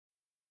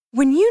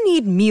When you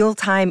need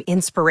mealtime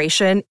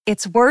inspiration,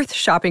 it's worth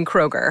shopping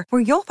Kroger,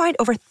 where you'll find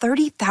over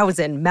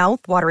 30,000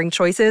 mouth-watering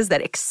choices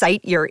that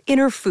excite your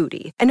inner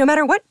foodie. And no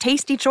matter what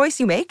tasty choice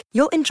you make,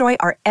 you'll enjoy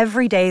our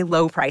everyday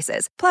low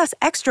prices, plus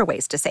extra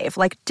ways to save,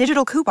 like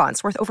digital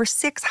coupons worth over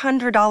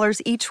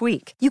 $600 each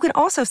week. You can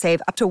also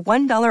save up to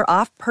 $1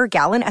 off per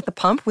gallon at the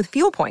pump with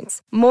fuel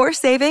points. More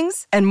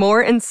savings and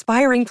more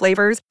inspiring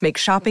flavors make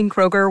shopping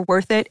Kroger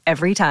worth it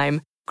every time.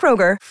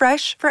 Kroger,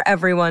 fresh for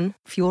everyone.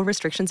 Fuel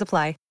restrictions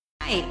apply.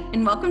 Hi,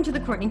 and welcome to the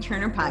Courtenay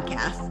Turner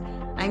podcast.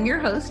 I'm your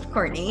host,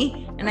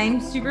 Courtenay, and I'm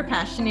super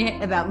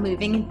passionate about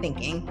moving and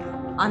thinking.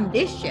 On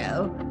this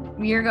show,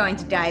 we are going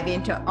to dive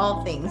into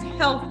all things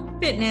health,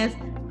 fitness,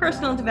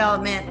 personal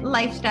development,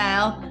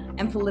 lifestyle,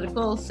 and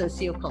political,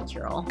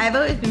 sociocultural. I've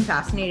always been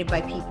fascinated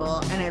by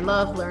people, and I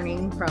love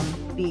learning from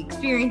the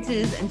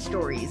experiences and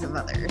stories of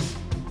others.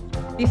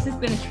 This has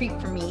been a treat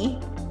for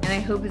me, and I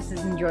hope this is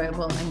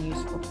enjoyable and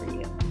useful for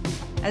you.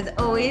 As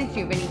always, if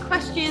you have any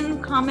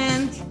questions,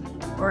 comments,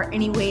 or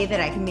any way that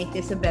I can make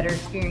this a better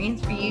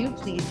experience for you,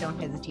 please don't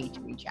hesitate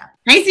to reach out.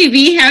 Hi,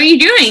 Zuby. How are you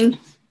doing?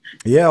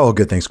 Yeah, all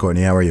good. Thanks,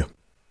 Courtney. How are you?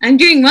 I'm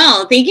doing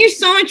well. Thank you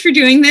so much for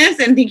doing this,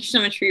 and thank you so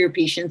much for your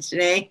patience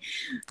today.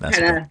 That's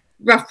Had good. a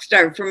rough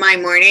start for my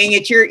morning.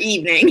 It's your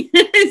evening.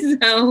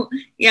 So,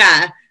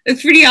 yeah,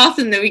 it's pretty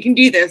awesome that we can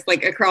do this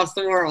like across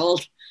the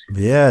world.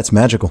 Yeah, it's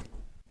magical.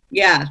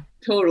 Yeah,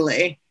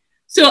 totally.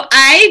 So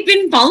I've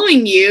been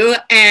following you,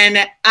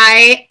 and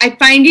I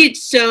find it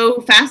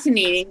so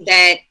fascinating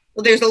that,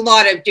 well, there's a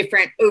lot of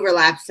different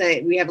overlaps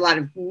that we have a lot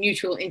of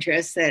mutual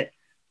interests that,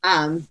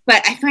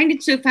 but I find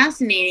it so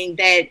fascinating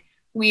that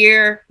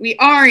you're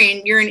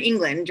in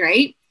England,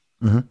 right?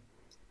 Mm-hmm.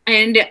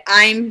 And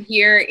I'm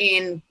here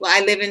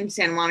I live in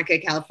Santa Monica,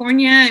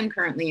 California. I'm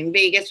currently in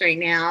Vegas right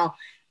now.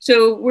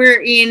 So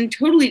we're in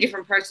totally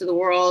different parts of the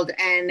world.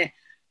 And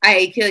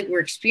I feel like we're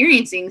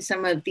experiencing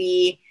some of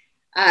the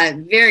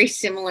very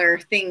similar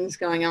things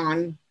going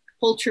on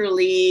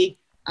culturally,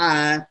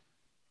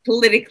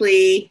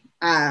 politically,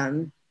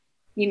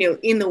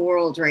 in the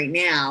world right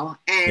now.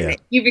 And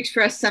You've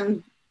expressed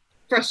some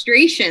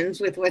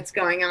frustrations with what's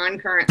going on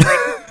currently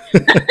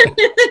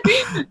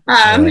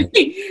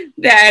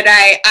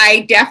that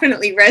I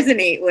definitely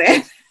resonate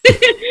with.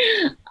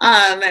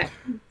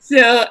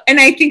 And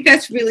I think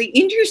that's really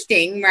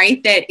interesting,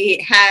 right? That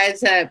it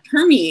has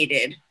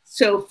permeated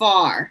so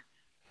far.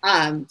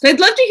 So I'd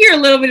love to hear a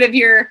little bit of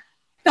your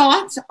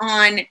thoughts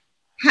on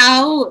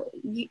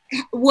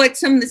what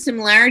some of the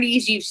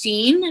similarities you've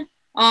seen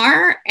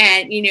are,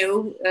 and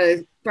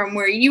from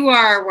where you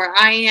are, where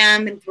I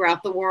am, and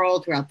throughout the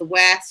world, throughout the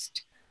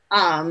West,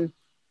 and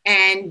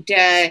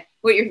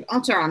what your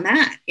thoughts are on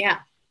that.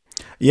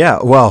 Yeah.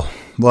 Well,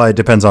 it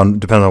depends on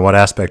what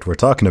aspect we're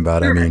talking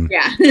about. Sure. I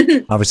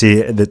mean,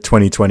 obviously, the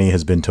 2020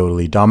 has been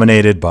totally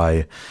dominated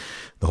by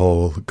the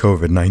whole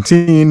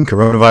COVID-19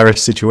 coronavirus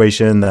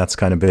situation. That's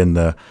kind of been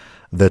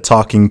the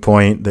talking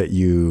point, that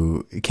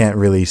you can't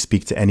really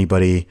speak to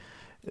anybody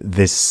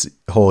this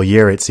whole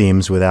year, it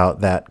seems,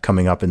 without that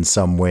coming up in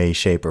some way,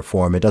 shape, or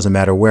form. It doesn't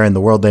matter where in the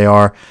world they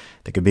are.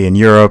 They could be in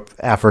Europe,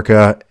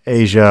 Africa,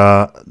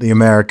 Asia, the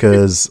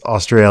Americas,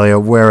 Australia,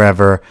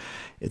 wherever.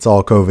 It's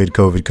all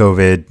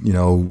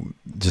COVID,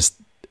 just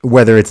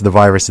whether it's the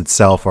virus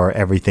itself or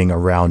everything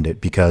around it.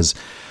 Because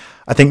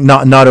I think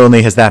not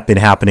only has that been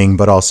happening,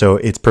 but also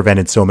it's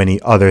prevented so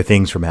many other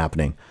things from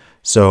happening.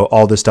 So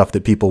all the stuff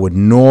that people would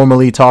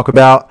normally talk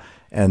about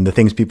and the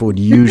things people would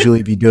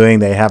usually be doing,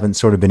 they haven't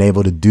sort of been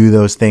able to do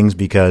those things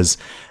because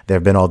there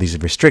have been all these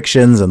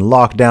restrictions and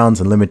lockdowns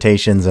and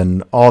limitations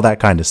and all that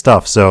kind of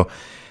stuff. So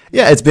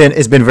yeah, it's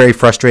been very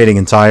frustrating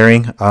and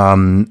tiring.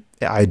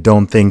 I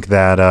don't think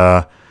that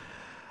a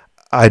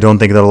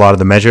lot of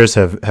the measures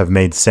have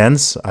made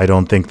sense. I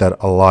don't think that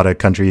a lot of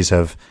countries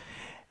have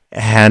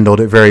handled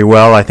it very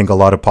well. I think a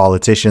lot of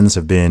politicians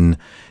have been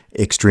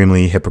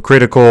extremely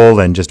hypocritical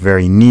and just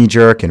very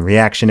knee-jerk and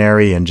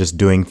reactionary and just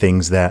doing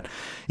things that,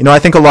 I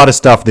think a lot of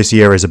stuff this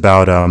year is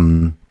about, I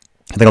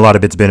think a lot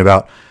of it's been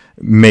about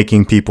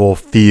making people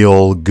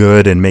feel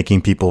good and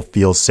making people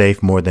feel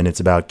safe more than it's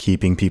about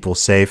keeping people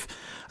safe.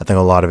 I think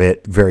a lot of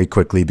it very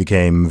quickly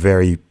became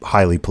very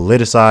highly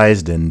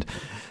politicized, and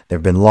there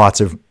have been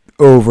lots of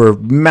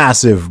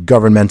massive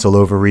governmental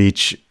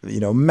overreach,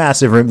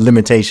 massive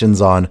limitations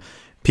on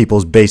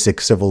people's basic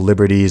civil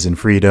liberties and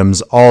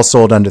freedoms, all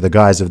sold under the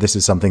guise of this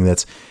is something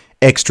that's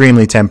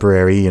extremely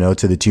temporary,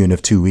 to the tune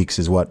of 2 weeks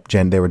is what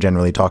they were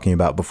generally talking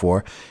about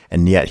before.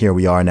 And yet here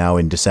we are now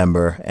in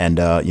December, and,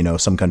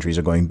 some countries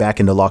are going back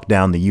into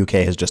lockdown. The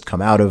UK has just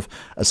come out of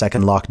a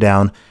second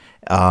lockdown,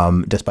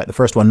 despite the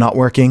first one not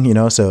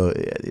working, so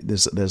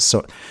there's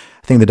so...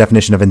 I think the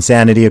definition of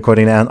insanity,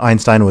 according to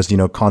Einstein, was,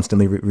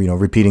 constantly,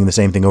 repeating the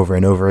same thing over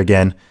and over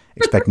again,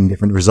 expecting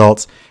different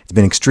results. It's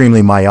been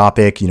extremely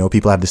myopic.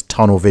 People have this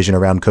tunnel vision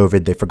around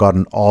COVID. They've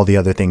forgotten all the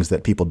other things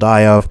that people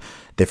die of.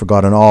 They've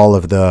forgotten all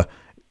of the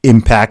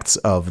impacts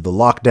of the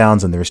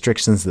lockdowns and the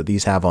restrictions that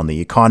these have on the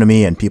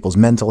economy and people's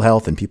mental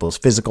health and people's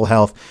physical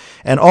health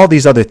and all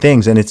these other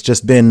things. And it's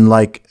just been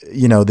like,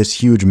 this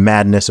huge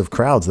madness of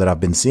crowds that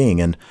I've been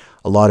seeing, and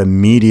a lot of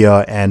media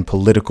and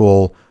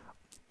political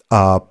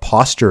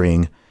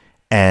posturing.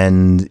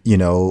 And,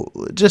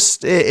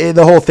 just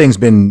the whole thing's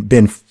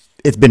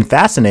it's been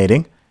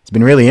fascinating. It's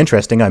been really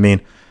interesting. I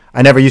mean,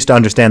 I never used to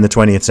understand the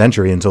 20th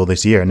century until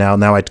this year.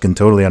 Now I can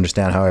totally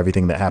understand how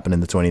everything that happened in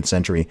the 20th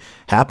century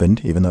happened,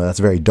 even though that's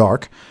very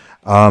dark.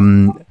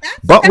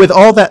 But with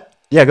all that,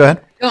 yeah, go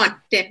ahead. Go on,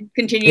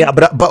 continue. Yeah,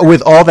 but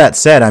with all that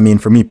said, I mean,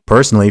 for me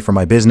personally, for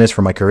my business,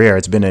 for my career,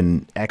 it's been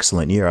an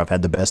excellent year. I've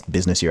had the best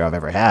business year I've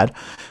ever had,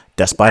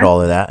 despite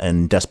all of that,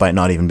 and despite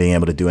not even being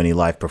able to do any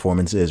live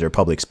performances or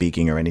public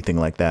speaking or anything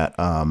like that.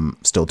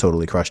 Still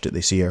totally crushed it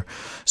this year.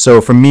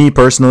 So for me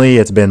personally,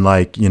 it's been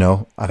like,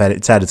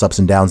 it's had its ups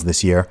and downs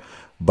this year.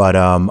 But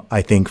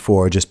I think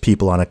for just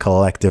people on a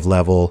collective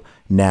level,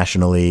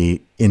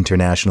 nationally,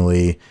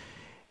 internationally,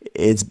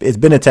 it's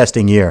been a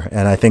testing year,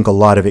 and I think a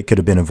lot of it could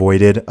have been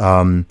avoided.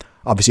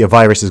 Obviously, a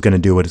virus is going to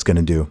do what it's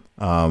going to do,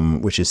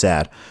 which is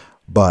sad.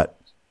 But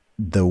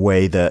the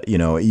way that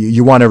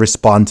you want to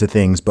respond to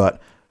things,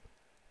 but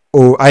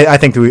I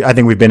think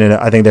there's been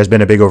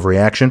a big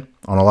overreaction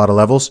on a lot of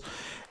levels,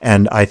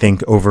 and I think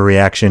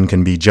overreaction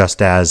can be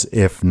just as,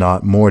 if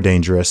not more,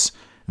 dangerous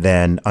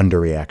than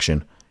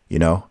underreaction.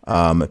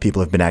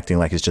 People have been acting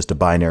like it's just a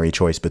binary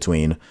choice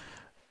between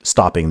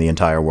stopping the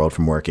entire world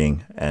from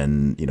working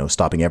and,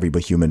 stopping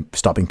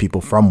stopping people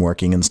from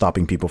working and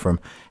stopping people from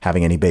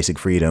having any basic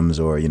freedoms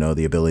or,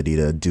 the ability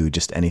to do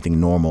just anything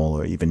normal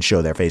or even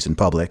show their face in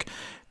public.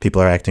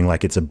 People are acting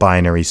like it's a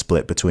binary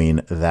split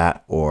between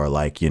that or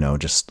like,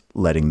 just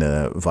letting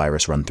the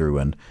virus run through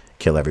and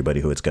kill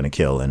everybody who it's going to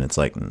kill. And it's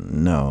like,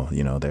 no,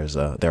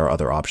 there are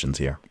other options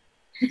here.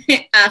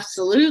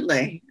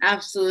 Absolutely.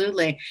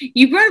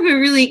 You brought up a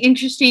really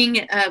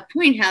interesting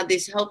point, how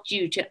this helped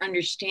you to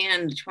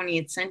understand the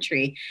 20th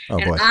century.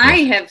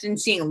 I have been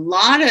seeing a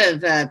lot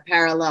of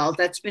parallels.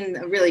 That's been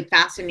really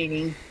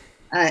fascinating.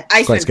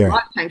 I spent a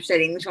lot of time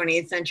studying the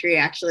 20th century,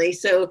 actually.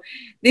 So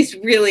this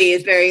really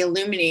is very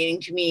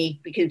illuminating to me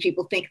because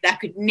people think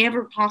that could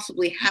never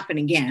possibly happen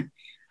again.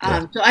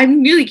 So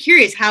I'm really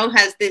curious, how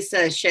has this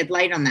shed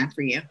light on that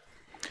for you?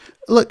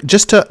 Look,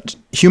 just to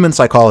human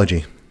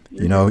psychology.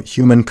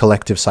 Human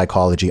collective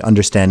psychology,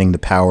 understanding the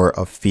power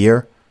of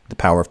fear, the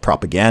power of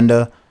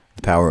propaganda,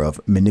 the power of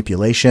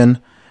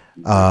manipulation,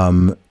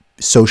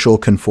 social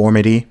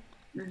conformity,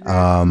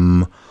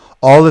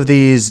 all of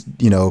these,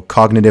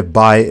 cognitive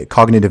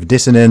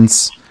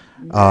dissonance,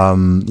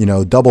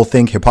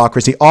 doublethink,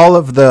 hypocrisy,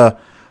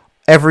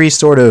 every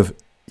sort of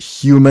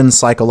human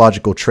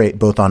psychological trait,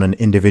 both on an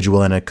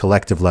individual and a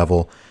collective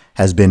level,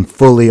 has been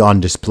fully on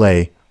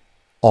display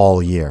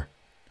all year.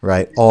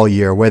 Right, all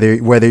year,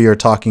 whether you're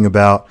talking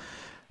about,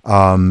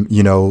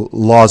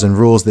 laws and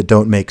rules that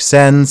don't make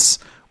sense,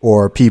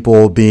 or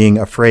people being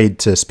afraid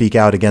to speak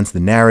out against the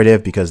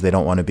narrative because they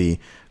don't want to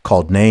be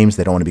called names,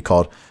 they don't want to be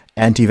called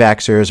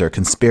anti-vaxxers or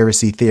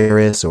conspiracy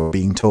theorists, or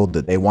being told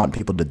that they want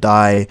people to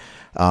die,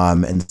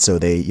 and so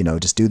they,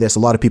 just do this. A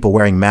lot of people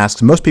wearing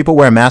masks. Most people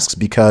wear masks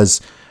because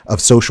of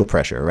social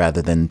pressure,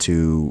 rather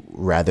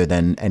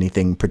than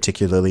anything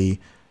particularly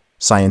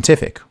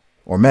scientific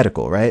or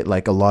medical, right?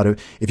 Like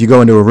if you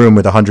go into a room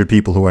with 100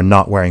 people who are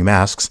not wearing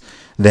masks,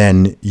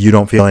 then you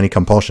don't feel any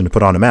compulsion to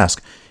put on a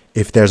mask.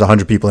 If there's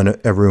 100 people in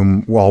a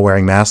room all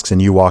wearing masks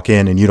and you walk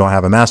in and you don't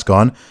have a mask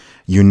on,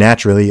 you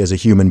naturally, as a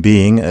human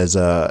being,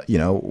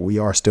 we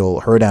are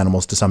still herd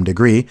animals to some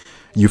degree,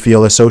 you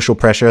feel a social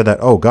pressure that,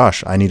 oh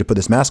gosh, I need to put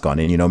this mask on.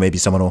 And, maybe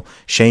someone will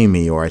shame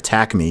me or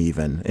attack me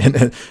even.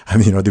 And I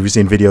mean, we've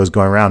seen videos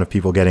going around of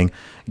people getting,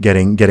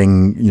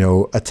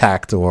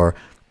 attacked or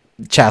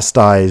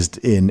chastised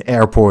in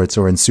airports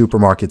or in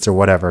supermarkets or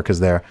whatever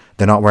because they're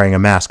not wearing a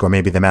mask, or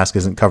maybe the mask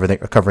isn't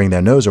covering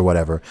their nose or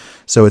whatever.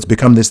 So it's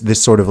become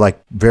this sort of like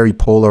very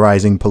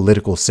polarizing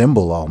political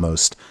symbol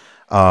almost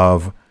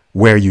of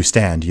where you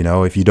stand.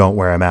 If you don't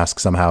wear a mask,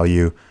 somehow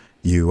you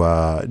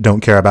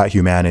don't care about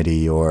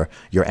humanity, or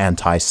you're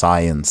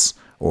anti-science,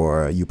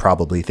 or you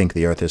probably think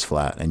the earth is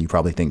flat, and you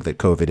probably think that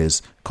COVID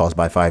is caused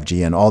by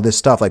 5G and all this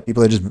stuff. Like,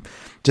 people are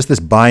just this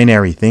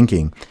binary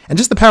thinking, and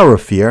just the power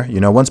of fear.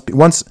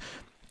 Once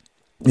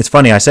it's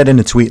funny, I said in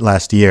a tweet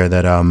last year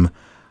that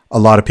a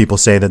lot of people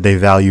say that they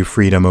value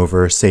freedom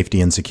over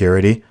safety and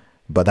security,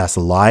 but that's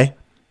a lie.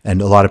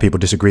 And a lot of people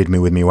disagreed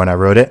with me when I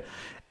wrote it.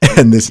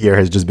 And this year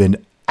has just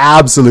been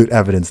absolute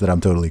evidence that I'm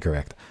totally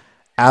correct.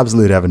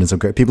 Absolute evidence.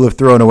 People have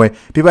thrown away,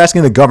 people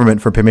asking the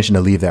government for permission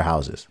to leave their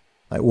houses.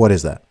 Like, what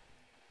is that?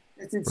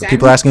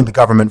 People asking the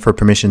government for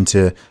permission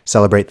to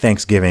celebrate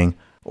Thanksgiving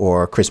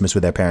or Christmas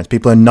with their parents.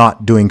 People are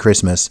not doing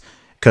Christmas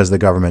because the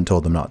government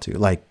told them not to.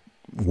 Like,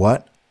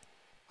 what?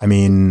 I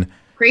mean,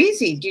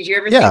 crazy. Did you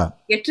ever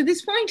get to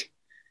this point?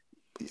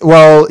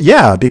 Well,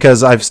 yeah,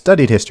 because I've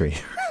studied history.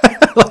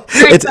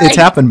 It's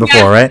happened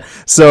before, right?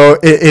 So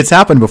it's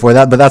happened before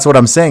that, but that's what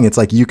I'm saying. It's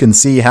like, you can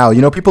see how,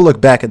 people look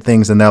back at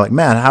things and they're like,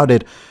 man, how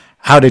did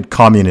How did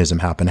communism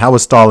happen? How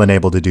was Stalin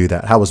able to do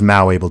that? How was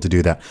Mao able to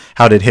do that?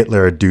 How did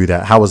Hitler do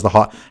that? How was the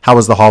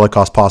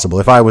Holocaust possible?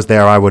 If I was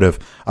there, I would have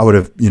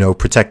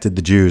protected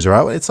the Jews.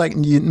 It's like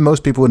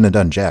most people wouldn't have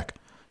done jack.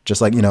 Just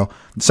like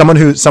someone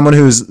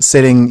who's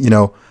sitting,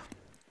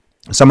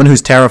 someone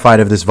who's terrified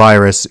of this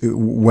virus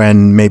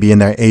when maybe in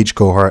their age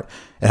cohort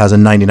it has a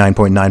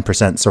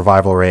 99.9%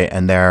 survival rate,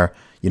 and they're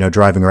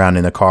driving around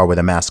in a car with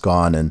a mask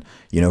on and,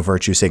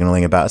 virtue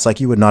signaling about. It's like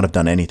you would not have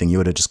done anything. You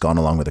would have just gone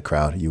along with the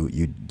crowd.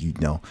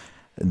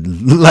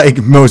 Like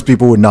most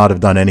people would not have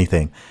done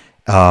anything,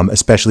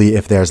 especially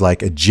if there's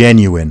like a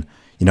genuine,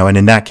 and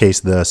in that case,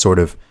 the sort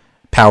of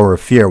power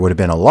of fear would have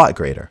been a lot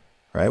greater,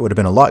 right? Would have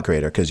been a lot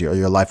greater because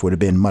your life would have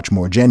been much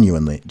more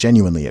genuinely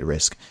at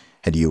risk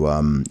had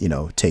you,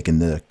 taken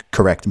the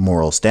correct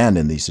moral stand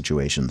in these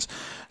situations.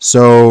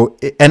 So,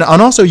 and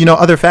also,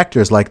 other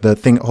factors like the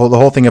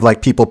whole thing of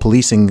like people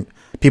policing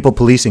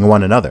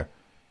one another,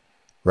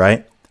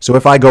 right? So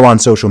if I go on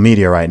social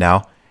media right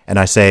now and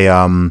I say,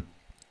 oh,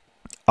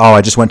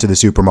 I just went to the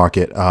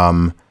supermarket,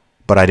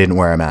 but I didn't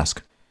wear a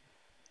mask,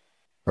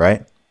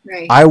 right?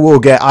 Right. I will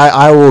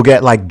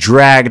get like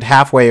dragged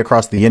halfway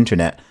across the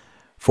internet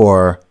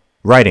for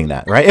writing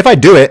that, right? If I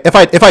do it, if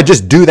I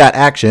just do that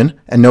action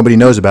and nobody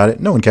knows about it,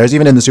 no one cares.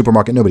 Even in the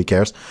supermarket, nobody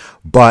cares.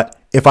 But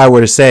if I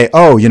were to say,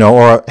 oh,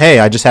 or hey,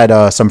 I just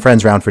had some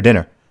friends round for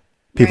dinner,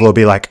 people will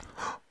be like,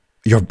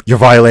 you're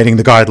violating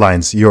the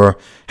guidelines.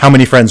 How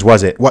many friends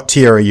was it? What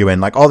tier are you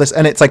in? Like all this,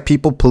 and it's like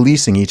people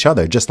policing each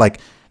other, just like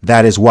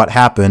that is what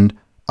happened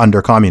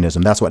under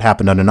communism. That's what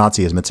happened under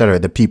Nazism, etc.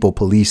 The people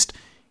policed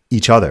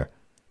each other.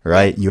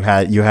 Right, you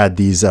had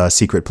these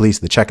secret police,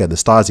 the Cheka, the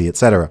Stasi,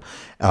 etc.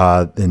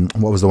 And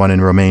what was the one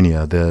in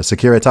Romania, the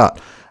Securitate,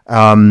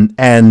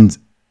 and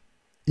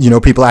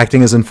people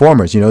acting as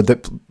informers.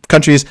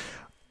 The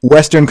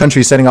Western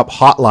countries setting up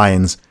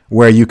hotlines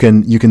where you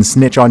can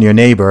snitch on your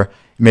neighbor.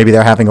 Maybe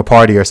they're having a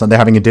party or something. They're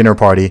having a dinner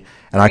party,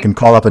 and I can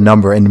call up a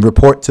number and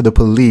report to the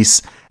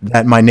police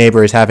that my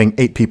neighbor is having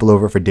 8 people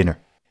over for dinner.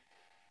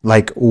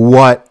 Like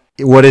what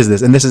is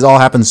this? And this has all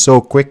happened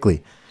so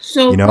quickly.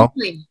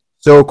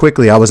 So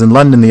quickly. I was in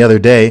London the other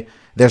day.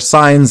 There's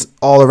signs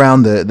all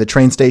around the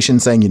train station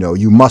saying,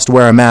 you must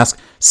wear a mask,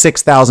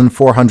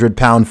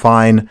 £6,400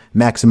 fine,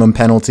 maximum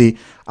penalty.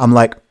 I'm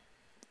like,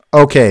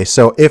 okay,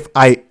 so if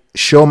I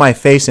show my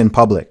face in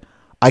public,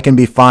 I can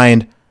be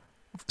fined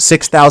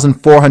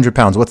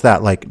 £6,400. What's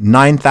that? Like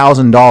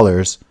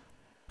 $9,000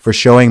 for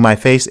showing my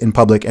face in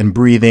public and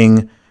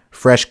breathing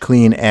fresh,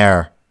 clean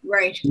air.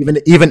 Right.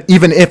 Even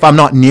if I'm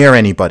not near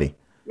anybody.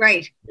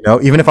 Right.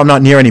 Even if I'm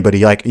not near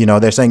anybody, like,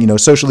 they're saying,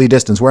 socially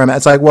distance, wear a mask.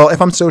 It's like, well,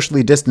 if I'm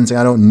socially distancing,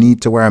 I don't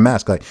need to wear a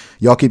mask. Like,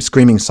 y'all keep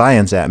screaming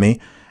science at me.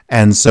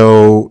 And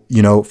so,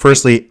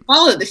 firstly,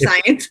 follow the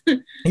science.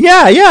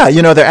 Yeah.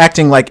 They're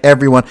acting like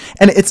everyone.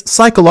 And it's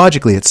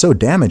psychologically, it's so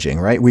damaging,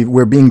 right? People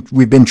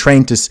have been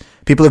trained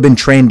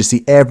to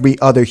see every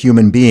other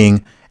human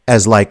being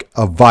as like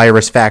a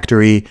virus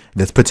factory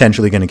that's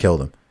potentially going to kill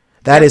them.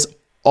 That is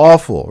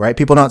awful, right?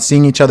 People not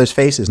seeing each other's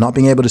faces, not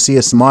being able to see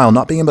a smile,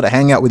 not being able to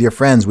hang out with your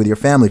friends, with your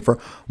family for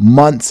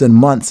months and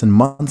months and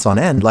months on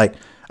end. Like,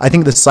 I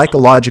think the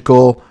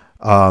psychological,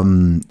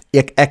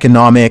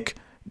 economic,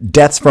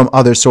 deaths from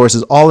other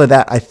sources, all of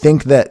that, I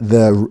think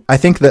the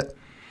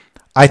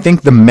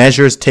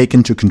measures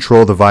taken to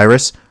control the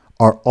virus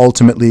are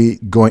ultimately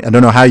going, I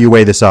don't know how you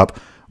weigh this up,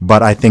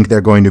 but I think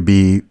they're going to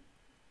be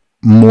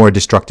more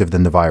destructive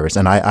than the virus.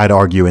 And I'd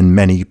argue in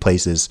many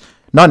places,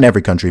 not in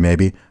every country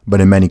maybe, but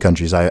in many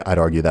countries, I'd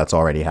argue that's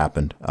already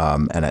happened.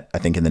 And I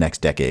think in the next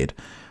decade,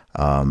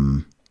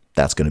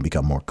 that's going to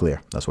become more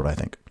clear. That's what I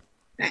think.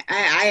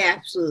 I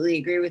absolutely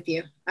agree with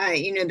you.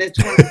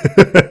 That's one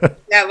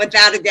that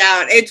without a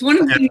doubt, it's one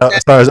of the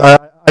things I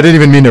didn't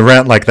even mean to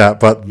rant like that,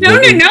 but no.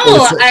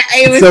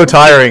 It was so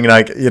tiring.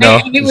 Like,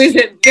 it was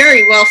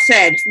very well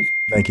said.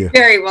 Thank you.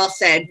 Very well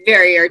said.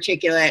 Very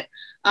articulate.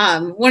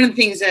 One of the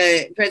things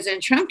that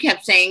President Trump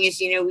kept saying is,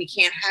 we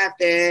can't have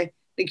the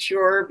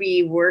cure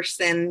be worse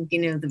than,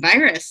 the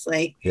virus.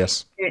 Like,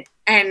 yes.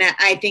 And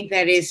I think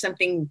that is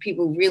something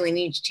people really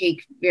need to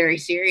take very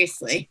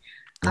seriously.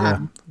 Yeah,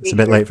 it's a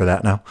bit late for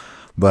that now.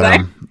 But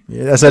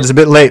I said it's a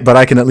bit late, but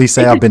I can at least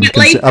say I've been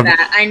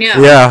I know.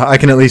 Yeah, I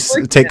can at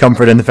least take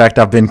comfort in the fact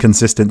I've been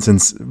consistent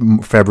since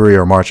February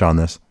or March on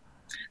this.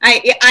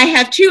 I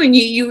have too, and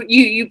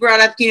you brought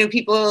up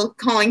people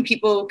calling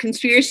people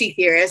conspiracy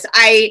theorists.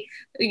 I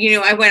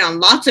went on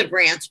lots of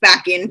rants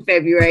back in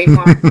February,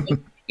 March.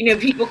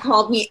 People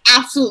called me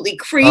absolutely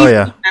crazy. Oh,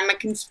 yeah. I'm a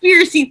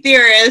conspiracy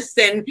theorist,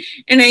 and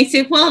I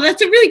said, well,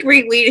 that's a really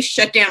great way to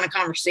shut down a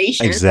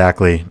conversation.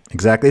 Exactly.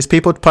 It's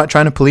people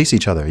trying to police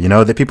each other.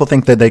 That people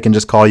think that they can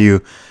just call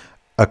you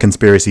a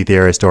conspiracy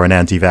theorist or an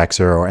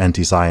anti-vaxxer or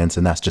anti-science,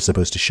 and that's just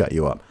supposed to shut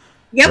you up.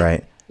 Yep.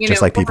 Right.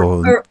 Just like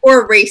people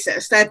or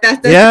racist.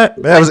 That's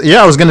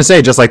I was going to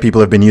say, just like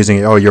people have been using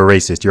it. Oh, you're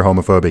racist, you're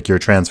homophobic, you're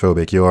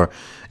transphobic, you're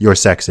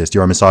sexist,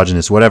 you're a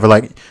misogynist, whatever.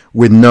 Like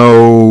with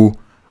no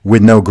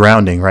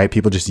grounding, right?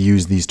 People just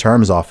use these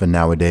terms often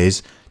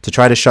nowadays to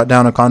try to shut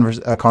down a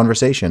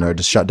conversation or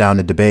to shut down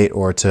a debate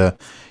or to,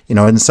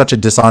 and it's such a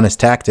dishonest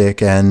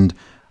tactic. And,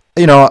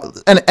 and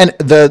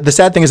the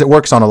sad thing is it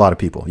works on a lot of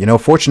people.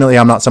 Fortunately,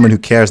 I'm not someone who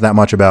cares that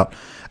much about,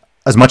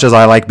 as much as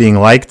I like being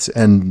liked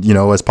and,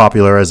 as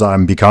popular as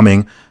I'm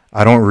becoming,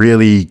 I don't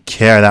really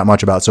care that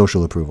much about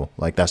social approval.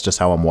 Like, that's just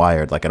how I'm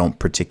wired. Like, I don't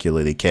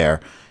particularly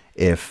care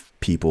if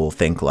people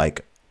think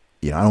like,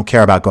 I don't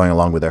care about going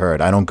along with the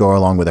herd. I don't go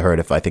along with the herd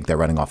if I think they're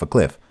running off a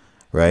cliff.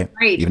 Right.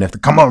 Even if they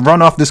come on,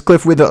 run off this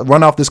cliff with it.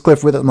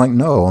 I'm like,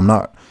 no, I'm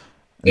not.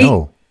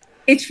 No.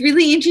 It's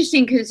really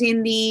interesting because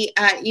in the,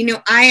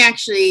 I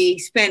actually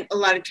spent a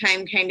lot of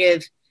time kind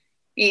of,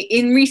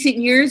 in recent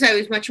years, I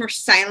was much more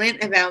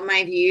silent about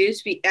my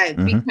views because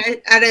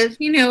out of,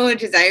 a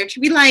desire to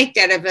be liked,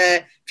 out of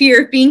a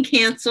fear of being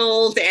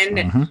canceled.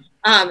 And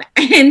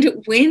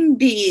and when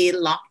the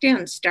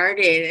lockdown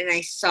started and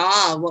I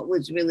saw what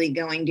was really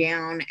going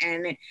down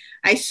and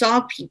I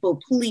saw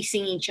people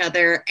policing each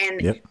other.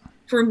 And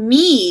for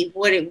me,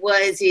 what it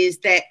was is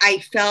that I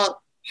felt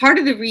part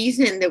of the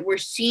reason that we're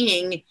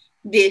seeing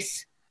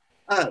this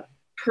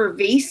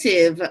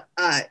pervasive,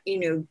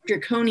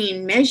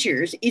 draconian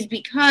measures is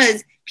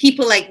because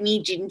people like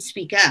me didn't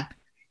speak up.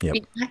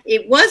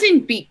 It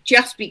wasn't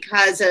just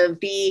because of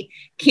the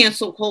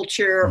cancel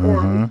culture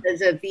or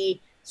because of the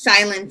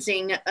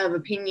silencing of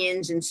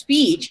opinions and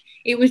speech.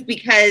 It was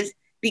because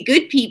the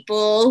good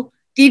people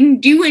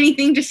didn't do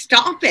anything to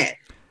stop it.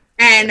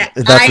 And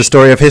that's the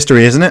story of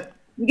history, isn't it?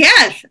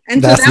 Yes.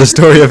 And that's the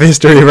story of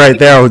history right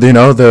there.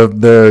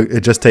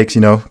 It just takes,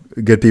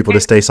 good people to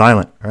stay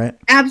silent, right?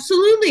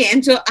 Absolutely.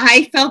 And so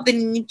I felt the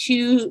need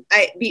to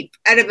be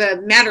out of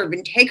a matter of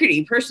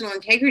integrity, personal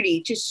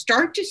integrity, to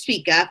start to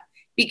speak up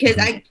because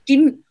I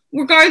didn't,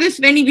 regardless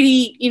if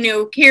anybody,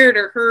 cared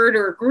or heard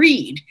or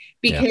agreed,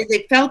 because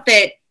it felt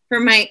that for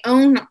my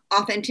own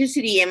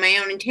authenticity and my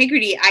own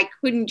integrity, I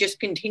couldn't just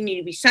continue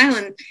to be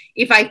silent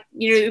if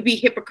it would be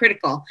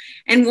hypocritical.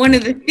 And one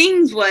of the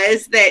things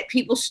was that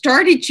people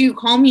started to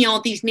call me all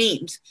these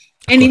names.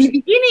 And in the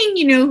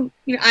beginning,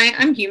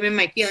 I'm human,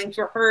 my feelings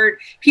were hurt.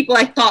 People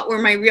I thought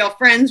were my real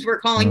friends were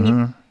calling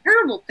me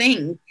terrible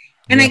things.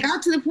 And I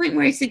got to the point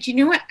where I said, you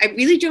know what? I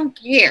really don't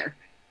care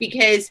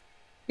because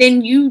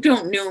then you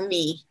don't know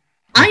me.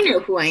 I know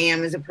who I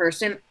am as a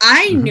person.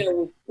 I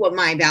know what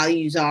my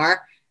values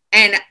are.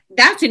 And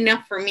that's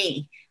enough for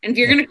me. And if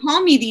you're going to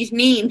call me these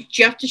names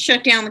just to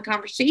shut down the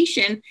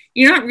conversation,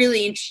 you're not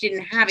really interested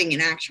in having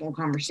an actual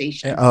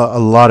conversation. A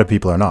lot of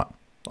people are not.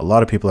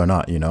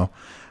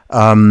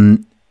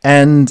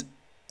 And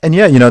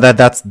yeah,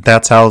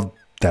 that's how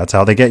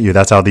they get you.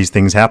 That's how these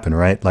things happen,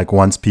 right? Like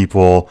once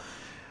people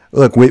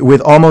look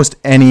with almost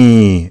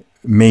any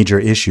major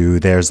issue,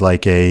 there's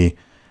a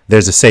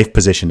safe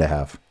position to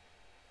have.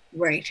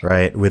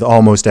 Right. With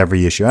almost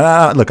every issue.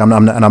 Look,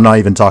 I'm not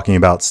even talking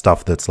about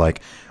stuff that's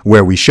like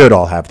where we should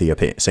all have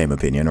the same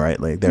opinion, right?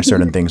 Like there's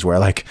certain things where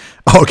like,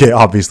 okay,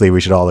 obviously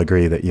we should all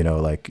agree that,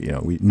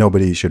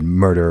 nobody should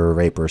murder or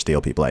rape or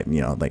steal people. Like,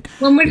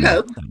 one would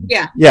hope.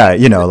 Yeah. Yeah.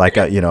 You're not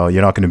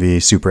going to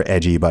be super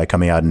edgy by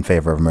coming out in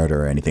favor of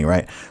murder or anything.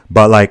 Right.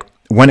 But like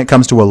when it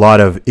comes to a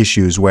lot of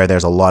issues where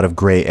there's a lot of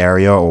gray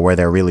area or where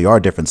there really are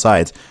different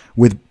sides,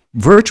 with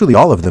virtually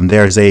all of them,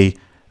 there's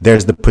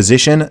the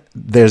position,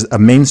 there's a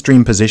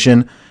mainstream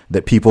position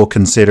that people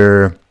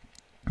consider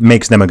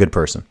makes them a good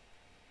person,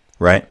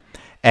 right?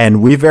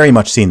 And we've very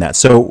much seen that.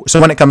 So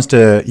when it comes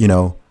to,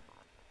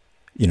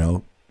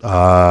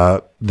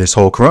 this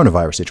whole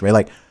coronavirus situation,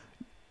 like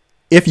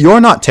if you're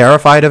not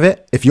terrified of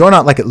it, if you're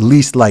not like at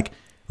least like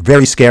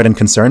very scared and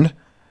concerned,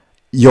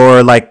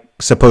 you're like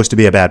supposed to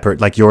be a bad person,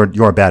 like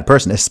you're a bad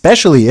person,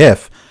 especially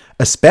if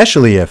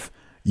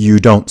you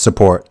don't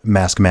support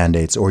mask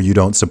mandates or you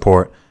don't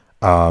support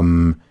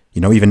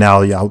even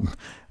now,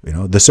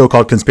 the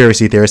so-called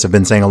conspiracy theorists have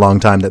been saying a long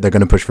time that they're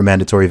going to push for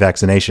mandatory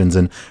vaccinations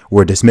and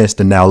were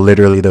dismissed. And now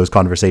literally those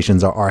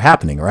conversations are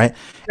happening, right?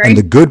 And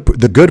the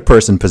good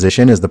person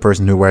position is the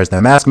person who wears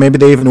their mask. Maybe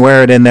they even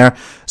wear it in their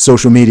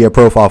social media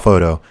profile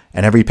photo,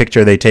 and every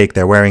picture they take,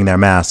 they're wearing their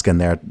mask and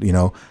they're,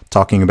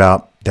 talking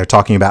about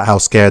how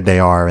scared they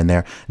are. And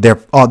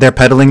they're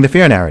peddling the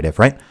fear narrative,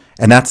 right?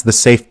 And that's the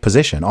safe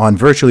position. On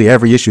virtually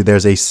every issue,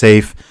 there's a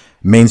safe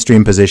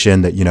mainstream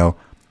position that,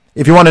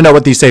 if you want to know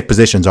what these safe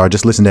positions are,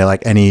 just listen to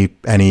like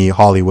any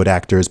Hollywood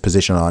actor's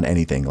position on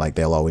anything. Like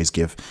they'll always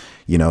give,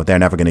 they're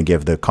never going to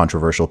give the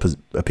controversial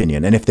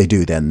opinion. And if they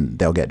do, then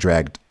they'll get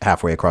dragged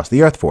halfway across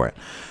the earth for it.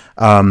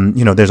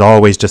 There's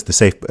always just the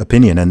safe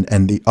opinion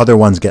and the other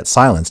ones get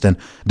silenced. And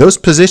those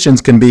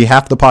positions can be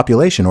half the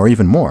population or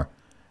even more,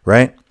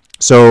 right?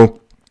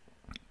 So,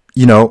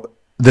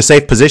 the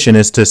safe position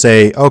is to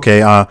say,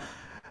 okay,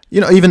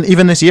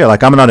 even this year,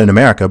 like I'm not in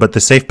America, but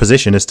the safe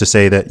position is to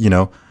say that,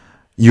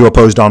 you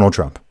oppose Donald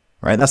Trump,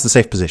 right? That's the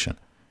safe position,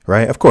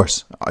 right? Of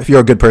course, if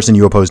you're a good person,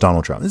 you oppose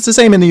Donald Trump. It's the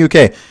same in the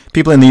UK.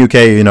 People in the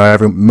UK,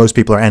 most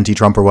people are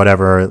anti-Trump or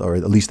whatever, or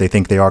at least they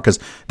think they are because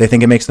they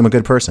think it makes them a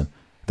good person.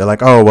 They're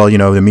like, oh, well,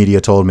 the media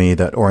told me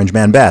that Orange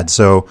Man bad.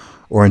 So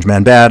Orange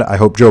Man bad, I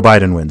hope Joe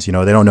Biden wins. They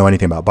don't know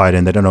anything about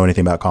Biden. They don't know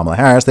anything about Kamala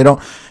Harris. They don't,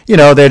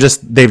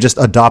 they've just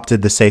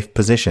adopted the safe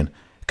position.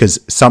 because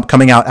some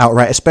coming out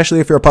outright, especially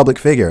if you're a public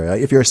figure,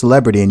 if you're a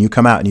celebrity and you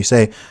come out and you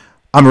say,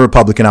 I'm a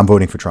Republican, I'm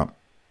voting for Trump.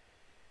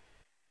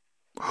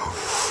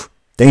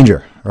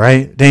 Danger,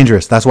 right?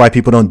 Dangerous. That's why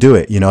people don't do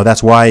it.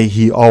 That's why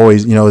he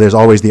always, there's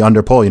always the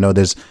underpoll.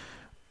 There's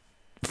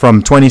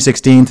from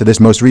 2016 to this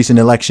most recent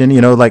election,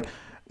 like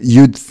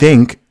you'd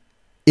think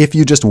if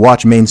you just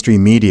watch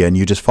mainstream media and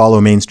you just follow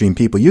mainstream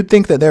people, you'd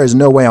think that there is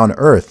no way on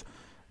earth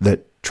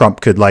that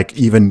Trump could like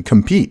even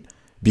compete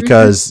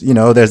because,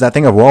 there's that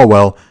thing of,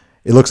 well,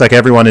 it looks like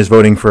everyone is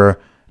voting for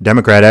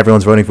Democrat,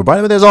 everyone's voting for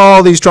Biden, but there's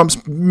all these Trumps,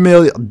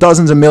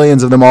 dozens of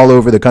millions of them all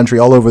over the country,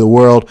 all over the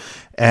world,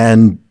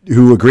 and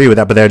who agree with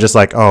that, but they're just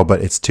like, oh,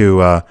 but it's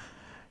too, I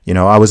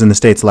was in the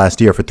States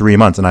last year for 3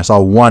 months, and I saw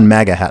one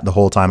MAGA hat the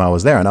whole time I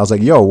was there, and I was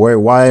like, yo,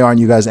 why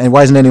aren't you guys, and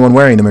why isn't anyone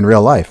wearing them in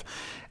real life?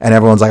 And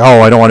everyone's like,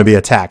 oh, I don't want to be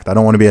attacked.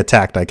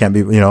 I can't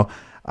be,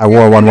 I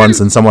wore one once,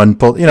 and someone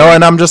pulled,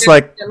 and I'm just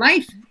like,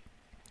 life.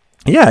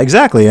 Yeah,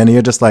 exactly, and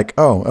you're just like,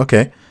 oh,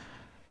 okay.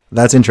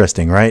 That's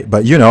interesting, right?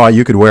 But,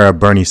 you could wear a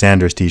Bernie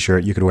Sanders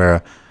T-shirt. You could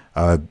wear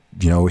a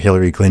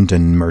Hillary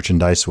Clinton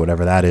merchandise,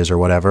 whatever that is or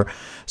whatever.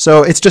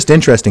 So it's just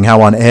interesting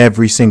how on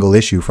every single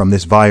issue, from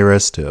this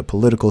virus to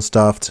political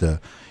stuff to,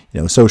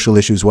 social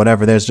issues,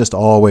 whatever, there's just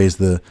always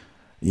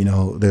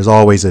there's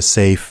always a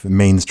safe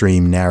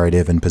mainstream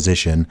narrative and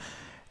position.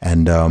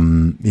 And,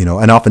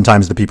 and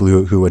oftentimes the people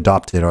who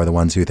adopt it are the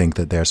ones who think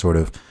that they're sort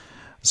of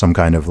some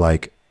kind of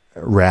like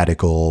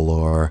radical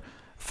or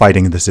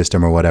fighting the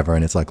system or whatever.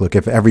 And it's like, look,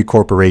 if every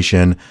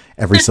corporation,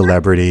 every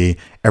celebrity,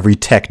 every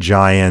tech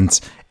giant,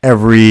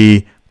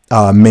 every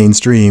most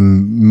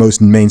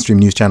mainstream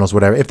news channels,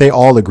 whatever, if they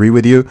all agree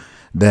with you,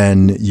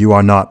 then you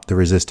are not the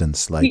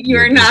resistance. Like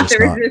you're not the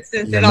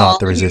resistance at all. Not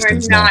the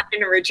resistance, you're not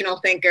an original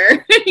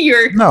thinker.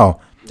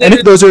 No. And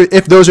if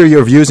those are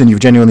your views and you've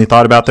genuinely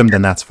thought about them,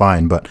 then that's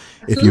fine. But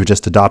if you've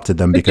just adopted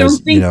them because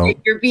don't think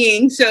that you're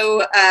being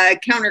so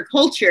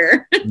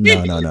counterculture.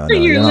 No.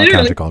 You're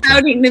literally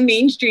crowding the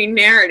mainstream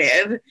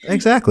narrative.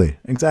 Exactly.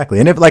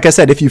 And if, like I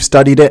said, if you've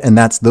studied it and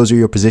those are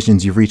your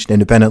positions you've reached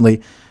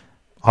independently,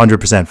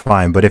 100%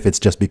 fine. But if it's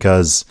just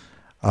because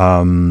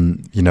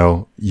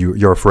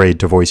you're afraid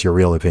to voice your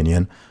real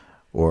opinion,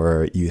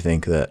 or you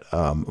think that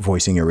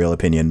voicing your real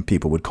opinion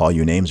people would call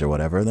you names or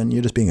whatever, then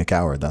you're just being a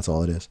coward. That's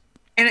all it is.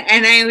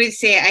 And I would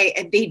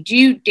say they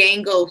do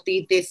dangle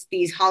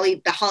the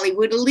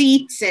Hollywood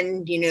elites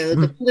and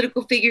the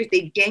political figures.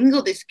 They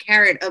dangle this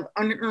carrot of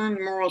unearned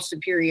moral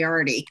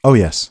superiority. Oh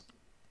yes,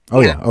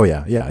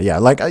 yeah.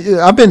 Like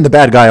I've been the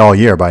bad guy all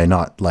year by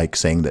not like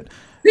saying that.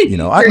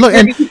 I look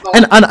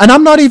and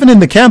I'm not even in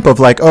the camp of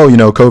like, oh,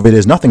 COVID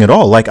is nothing at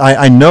all. Like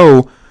I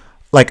know,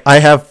 like I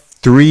have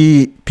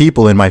 3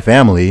 people in my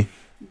family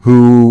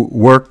who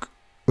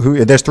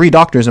there's 3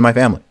 doctors in my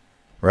family.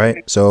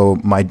 Right. So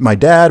my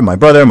dad, my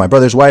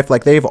brother's wife,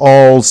 like they've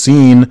all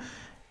seen,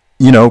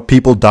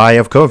 people die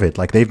of COVID.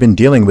 Like they've been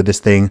dealing with this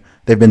thing.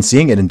 They've been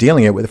seeing it and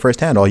dealing it with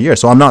firsthand all year.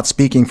 So I'm not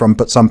speaking from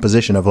some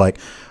position of like,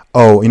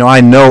 oh,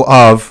 I know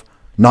of,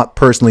 not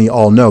personally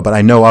all know, but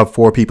I know of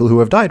 4 people who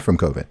have died from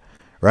COVID.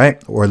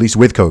 Right. Or at least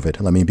with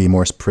COVID. Let me be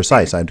more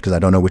precise because I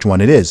don't know which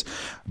one it is.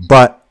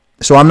 But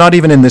so I'm not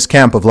even in this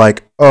camp of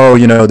like, oh,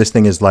 this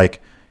thing is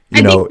like,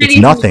 it's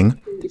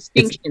nothing.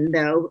 Distinction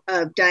though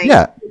of dying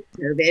with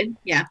COVID.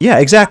 Yeah,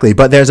 exactly.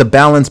 But there's a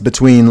balance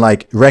between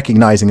like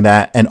recognizing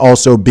that and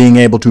also being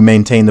able to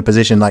maintain the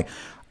position. Like,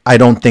 I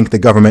don't think the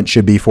government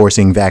should be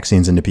forcing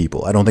vaccines into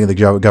people. I don't think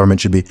the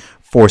government should be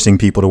forcing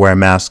people to wear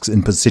masks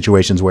in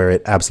situations where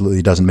it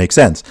absolutely doesn't make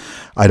sense.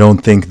 I don't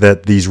think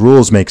that these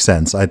rules make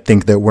sense. I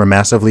think that we're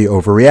massively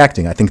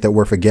overreacting. I think that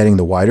we're forgetting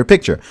the wider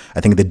picture.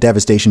 I think the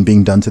devastation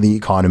being done to the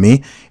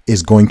economy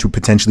is going to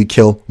potentially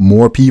kill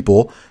more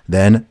people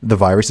than the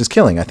virus is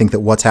killing. I think that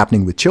what's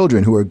happening with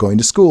children who are going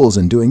to schools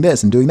and doing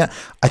this and doing that,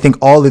 I think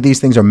all of these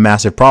things are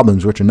massive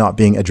problems which are not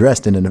being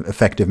addressed in an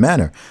effective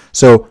manner.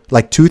 So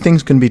like 2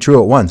 things can be true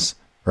at once.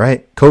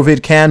 Right?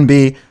 COVID can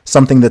be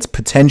something that's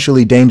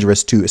potentially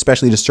dangerous to,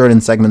 especially to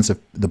certain segments of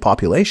the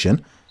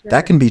population. Sure.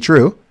 That can be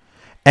true.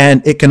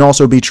 And it can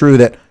also be true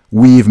that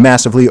we've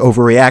massively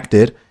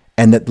overreacted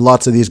and that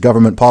lots of these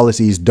government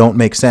policies don't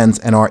make sense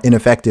and are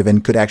ineffective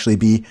and could actually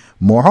be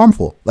more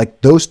harmful.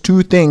 Like those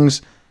 2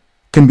 things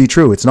can be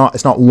true. It's not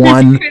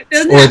one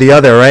or the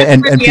other, right?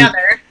 And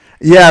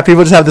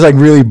people just have this like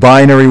really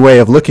binary way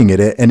of looking at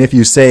it. And if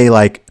you say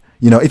like,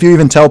 if you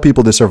even tell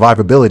people the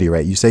survivability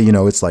rate, you say,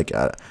 it's like,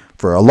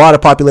 for a lot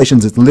of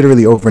populations, it's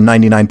literally over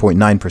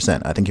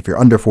 99.9%. I think if you're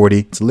under 40,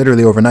 it's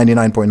literally over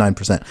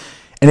 99.9%.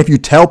 And if you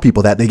tell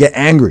people that, they get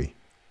angry.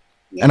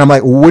 Yeah. And I'm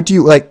like, what do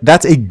you like?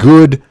 That's a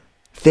good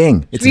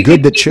thing. It's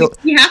good that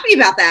be happy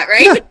about that,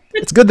 right? Yeah,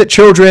 it's good that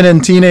children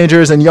and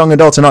teenagers and young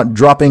adults are not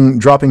dropping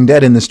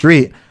dead in the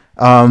street.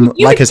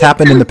 Like has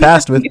happened in the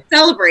past with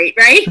celebrate,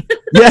 right?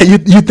 Yeah,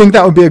 you think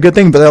that would be a good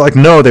thing, but they're like,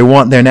 no, they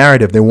want their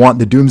narrative. They want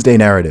the doomsday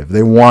narrative.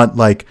 They want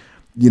like,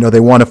 they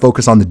want to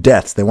focus on the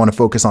deaths. They want to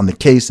focus on the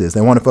cases.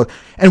 They want to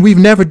and we've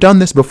never done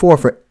this before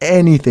for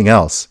anything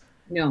else.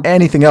 No.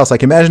 Anything else.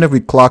 Like imagine if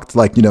we clocked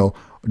like,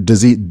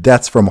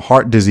 deaths from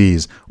heart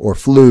disease or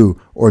flu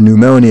or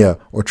pneumonia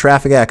or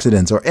traffic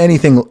accidents or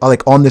anything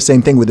like on the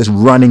same thing with this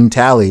running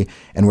tally.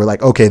 And we're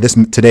like, okay,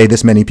 today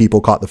this many people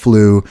caught the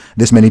flu,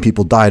 this many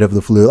people died of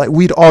the flu. Like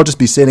we'd all just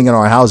be sitting in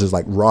our houses,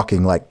 like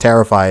rocking, like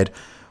terrified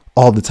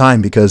all the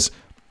time because,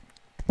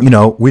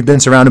 we've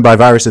been surrounded by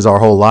viruses our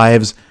whole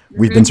lives.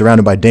 We've been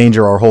surrounded by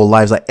danger our whole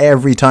lives. Like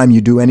every time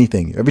you do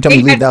anything, every time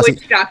you leave the house.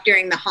 Woodstock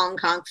during the Hong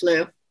Kong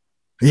flu.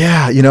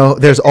 Yeah,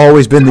 there's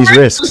always been these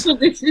risks. Social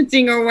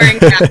distancing or wearing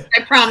masks,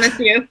 I promise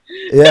you.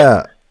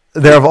 Yeah,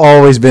 there have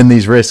always been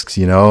these risks,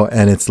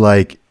 and it's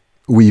like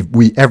we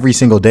every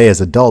single day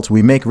as adults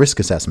we make risk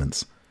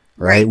assessments,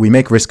 right? We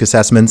make risk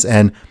assessments,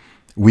 and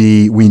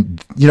we even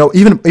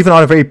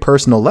on a very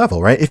personal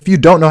level, right? If you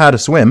don't know how to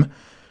swim,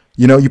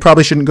 you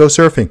probably shouldn't go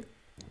surfing.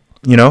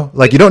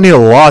 Like you don't need a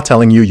law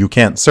telling you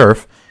can't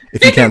surf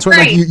if you can't swim.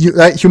 Right.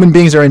 Like human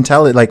beings are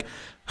intelligent. Like,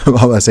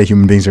 well, I say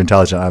human beings are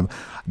intelligent.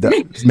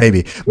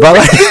 Maybe, but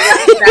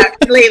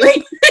like,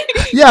 lately,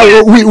 yeah,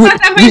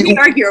 that might be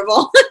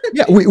arguable.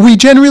 Yeah, we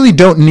generally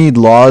don't need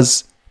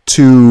laws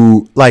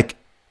to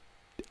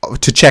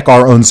check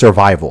our own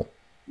survival.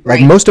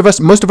 Like most of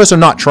us are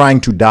not trying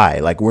to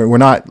die. Like we're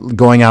not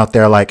going out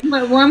there like.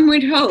 But one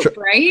would hope,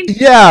 right?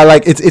 Yeah,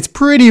 like it's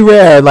pretty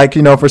rare. Like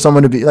for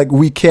someone to be like,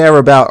 we care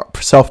about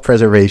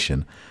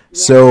self-preservation. Yeah.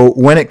 So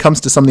when it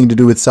comes to something to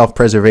do with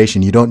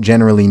self-preservation, you don't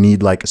generally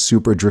need like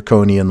super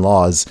draconian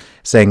laws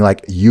saying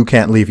like you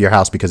can't leave your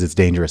house because it's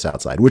dangerous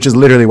outside, which is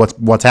literally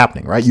what's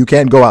happening, right? You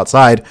can't go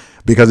outside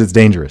because it's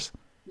dangerous.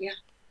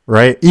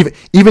 Right?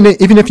 Even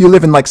if you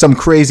live in like some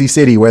crazy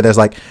city where there's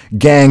like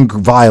gang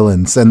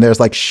violence and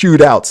there's like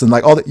shootouts and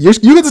like all that, you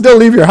can still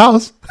leave your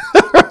house.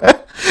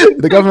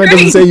 The government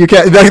doesn't say you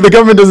can't. The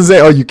government doesn't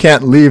say, oh, you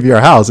can't leave your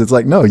house. It's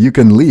like, no, you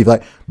can leave.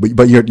 Like,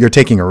 but you're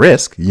taking a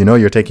risk.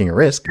 You're taking a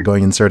risk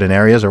going in certain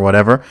areas or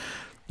whatever.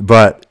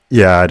 But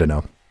yeah, I don't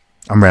know.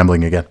 I'm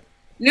rambling again.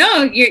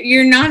 No,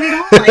 you're not at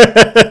all. Like,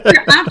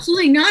 you're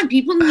absolutely not.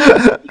 People need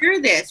to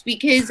hear this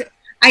because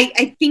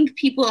I think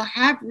people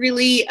have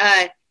really.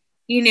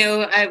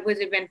 Was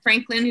it Ben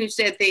Franklin who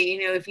said that,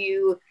 if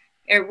you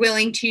are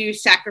willing to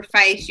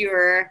sacrifice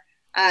your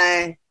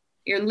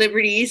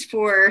liberties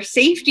for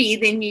safety,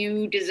 then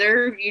you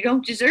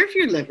don't deserve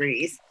your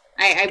liberties.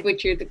 I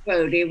butchered the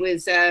quote. It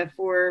was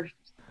for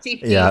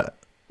safety. Yeah.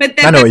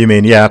 But I know what you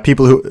mean. Yeah.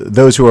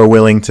 Those who are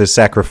willing to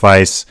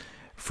sacrifice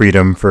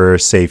freedom for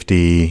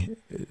safety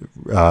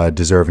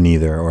deserve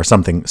neither, or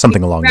something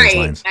along those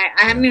lines.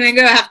 I'm going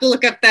to have to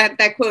look up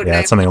that quote. Yeah,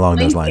 it's something along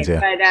those lines.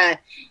 Yeah.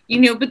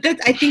 But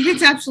I think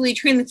that's absolutely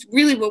true. And that's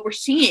really what we're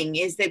seeing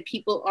is that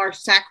people are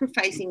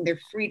sacrificing their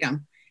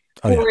freedom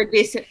for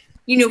this, and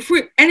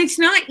it's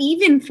not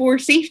even for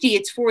safety.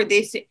 It's for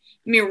this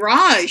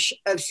mirage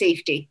of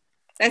safety.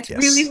 That's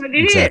really what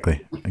it is.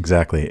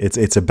 Exactly.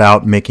 It's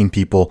about making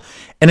people,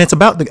 and it's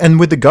about, and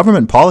with the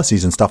government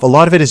policies and stuff, a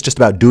lot of it is just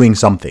about doing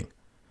something,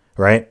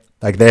 right?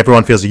 Like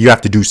everyone feels that you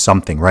have to do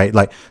something, right?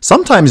 Like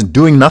sometimes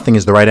doing nothing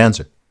is the right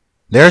answer.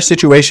 There are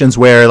situations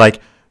where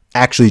like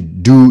actually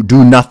do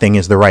nothing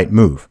is the right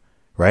move,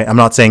 right? I'm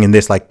not saying in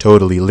this like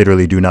totally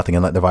literally do nothing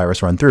and let the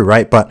virus run through,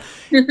 right? But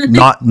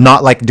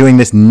not like doing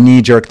this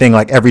knee jerk thing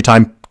like every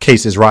time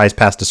cases rise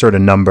past a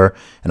certain number,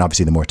 and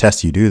obviously the more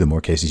tests you do, the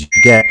more cases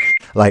you get,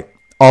 like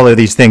all of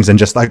these things, and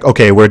just like,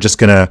 okay, we're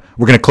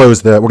gonna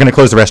close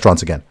the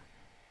restaurants again.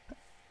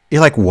 You're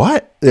like,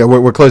 what? Yeah,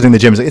 we're closing the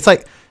gyms. It's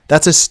like,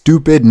 that's a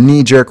stupid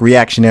knee-jerk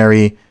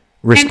reactionary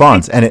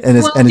response,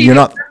 and you're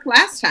not.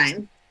 Last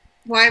time,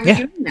 why are we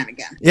doing that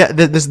again? Yeah,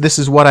 this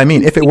is what I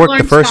mean. If it worked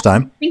the first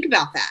time, think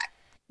about that.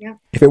 Yeah.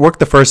 If it worked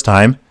the first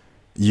time,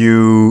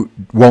 you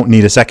won't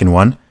need a second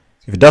one.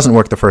 If it doesn't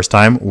work the first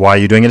time, why are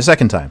you doing it a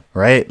second time?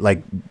 Right?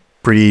 Like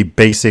pretty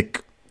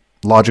basic,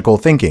 logical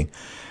thinking.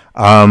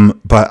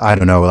 But I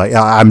don't know. Like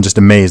I'm just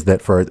amazed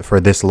that for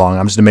this long,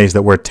 I'm just amazed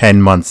that we're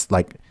 10 months,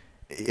 like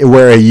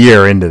we're a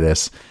year into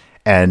this.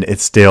 And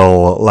it's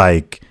still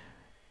like,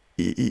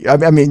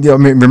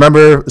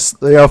 remember,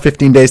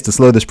 15 days to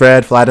slow the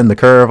spread, flatten the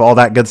curve, all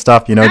that good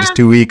stuff, just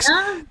 2 weeks,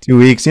 2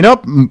 weeks,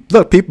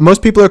 look,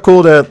 most people are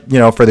cool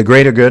to, for the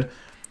greater good.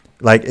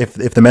 Like if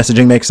the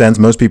messaging makes sense,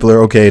 most people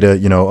are okay to,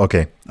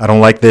 okay, I don't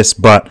like this,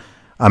 but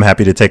I'm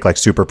happy to take like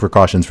super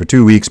precautions for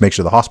 2 weeks, make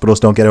sure the hospitals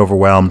don't get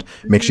overwhelmed,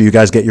 make sure you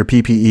guys get your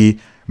PPE,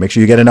 make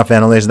sure you get enough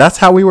ventilators. That's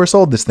how we were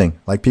sold this thing.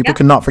 Like people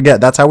cannot forget,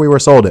 that's how we were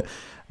sold it.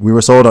 We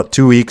were sold at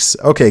 2 weeks.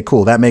 Okay,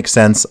 cool. That makes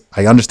sense.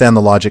 I understand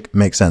the logic.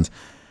 Makes sense.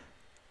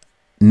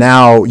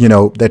 Now,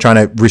 they're trying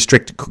to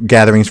restrict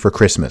gatherings for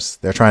Christmas.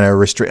 They're trying to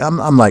restrict.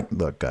 I'm like,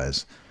 look,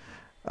 guys.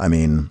 I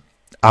mean,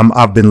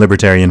 I've been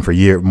libertarian for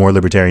years, more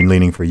libertarian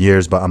leaning for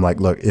years. But I'm like,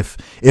 look, if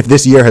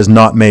this year has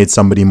not made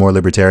somebody more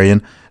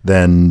libertarian,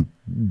 then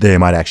they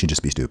might actually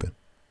just be stupid.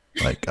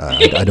 Like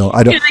I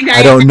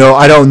don't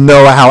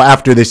know how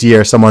after this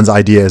year someone's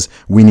idea is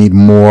we need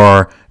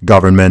more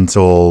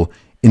governmental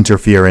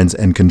interference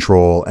and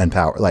control and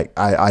power. Like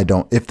I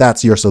don't, if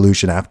that's your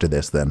solution after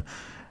this, then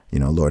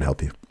Lord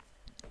help you.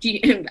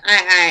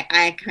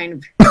 I kind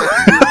of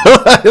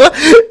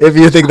if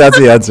you think that's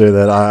the answer,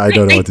 then I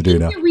don't know what to do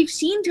now. We've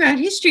seen seen throughout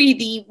history,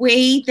 the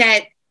way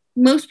that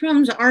most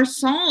problems are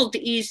solved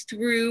is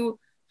through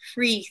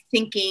free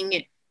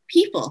thinking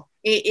people.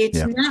 It's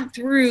not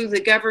through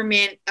the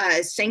government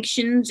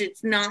sanctions.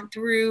 It's not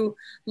through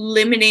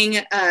limiting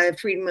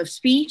freedom of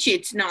speech.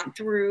 It's not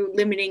through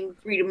limiting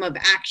freedom of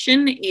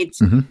action.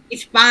 It's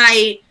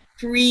by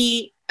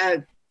free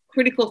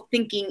critical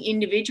thinking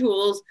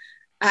individuals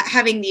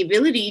having the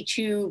ability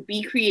to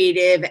be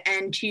creative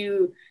and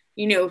to,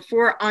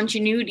 for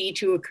ingenuity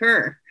to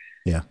occur.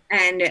 Yeah.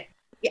 And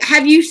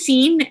have you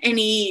seen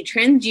any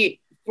trends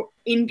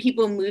in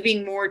people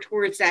moving more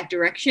towards that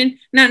direction?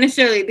 Not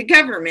necessarily the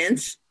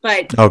governments,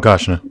 but oh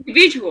gosh, no.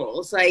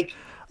 individuals like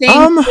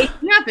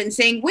waking up and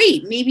saying,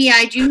 wait, maybe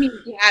I do need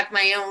to have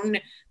my own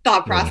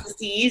thought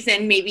processes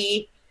and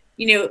maybe,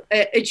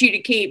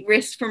 adjudicate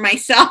risk for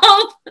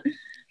myself.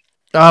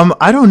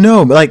 I don't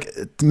know, like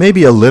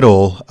maybe a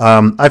little.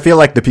 I feel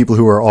like the people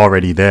who are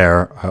already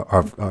there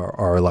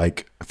are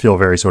like feel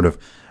very sort of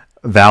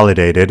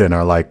validated and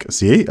are like,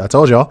 see, I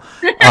told y'all.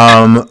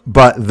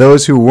 But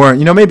those who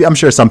weren't, maybe I'm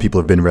sure some people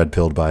have been red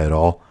pilled by it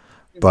all,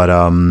 but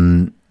a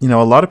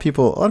lot of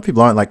people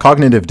aren't. Like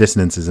cognitive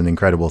dissonance is an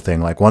incredible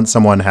thing. Like once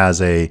someone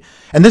has and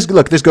this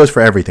goes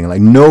for everything.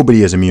 Like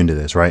nobody is immune to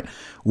this, right?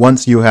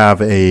 Once you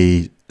have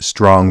a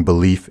strong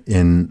belief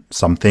in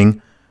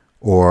something,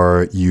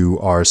 or you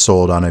are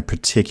sold on a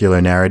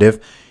particular narrative,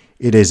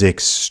 it is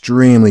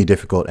extremely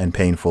difficult and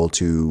painful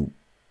to,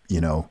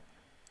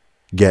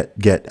 get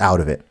out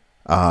of it.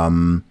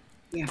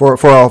 For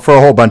a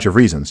whole bunch of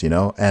reasons,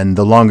 and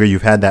the longer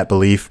you've had that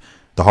belief,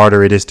 the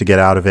harder it is to get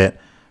out of it.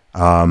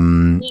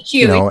 And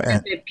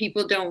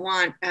people don't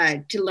want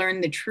to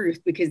learn the truth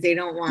because they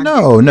don't want.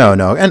 No.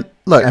 And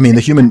look, I mean,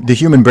 the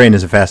human brain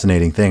is a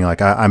fascinating thing.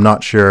 Like I'm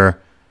not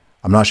sure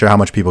how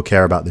much people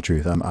care about the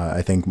truth.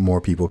 I think more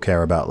people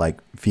care about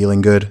like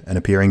feeling good and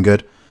appearing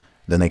good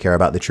than they care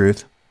about the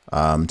truth.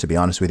 To be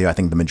honest with you, I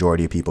think the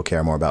majority of people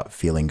care more about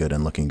feeling good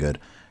and looking good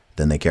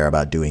than they care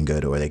about doing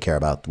good, or they care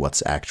about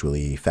what's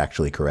actually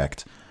factually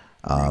correct.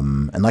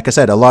 And like I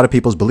said, a lot of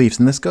people's beliefs,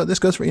 and this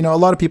goes for, a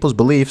lot of people's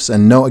beliefs,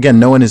 and no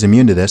one is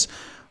immune to this.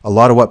 A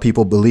lot of what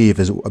people believe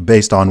is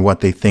based on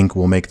what they think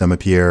will make them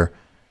appear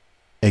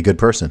a good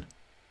person.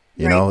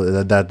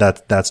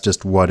 That's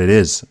just what it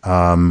is.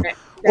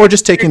 Or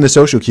just taking the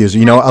social cues, or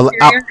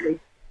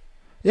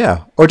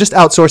just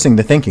outsourcing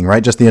the thinking,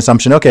 right? Just the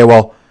assumption, okay,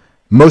 well,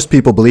 most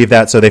people believe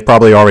that, so they've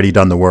probably already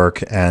done the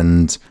work,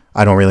 and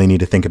I don't really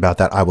need to think about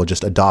that. I will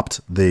just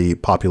adopt the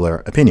popular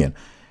opinion.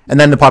 And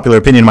then the popular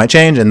opinion might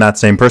change, and that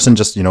same person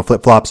just,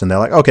 flip-flops, and they're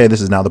like, okay, this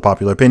is now the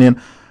popular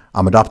opinion.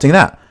 I'm adopting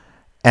that.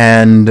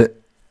 And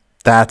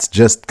that's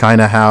just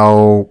kind of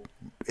how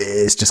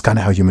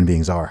human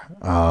beings are.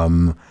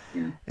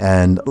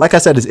 And like I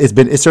said,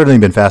 it's certainly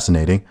been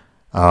fascinating.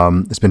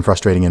 It's been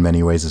frustrating in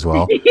many ways as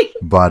well,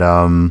 but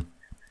I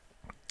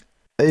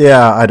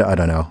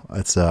don't know.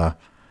 It's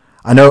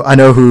I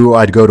know who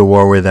I'd go to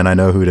war with, and I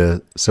know who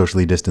to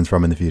socially distance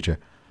from in the future.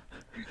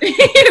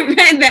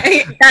 That's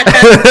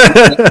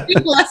a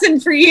big lesson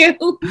for you.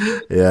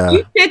 Yeah.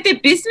 You said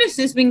that business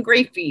has been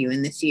great for you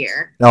in this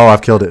year. Oh,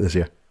 I've killed it this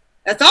year.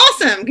 That's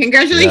awesome.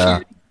 Congratulations.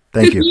 Yeah,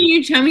 thank you. Can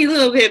you tell me a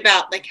little bit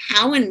about like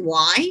how and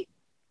why?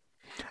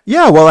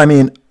 Yeah, well, I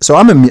mean, so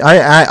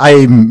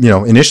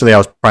initially I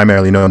was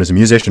primarily known as a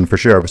musician for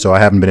sure, so I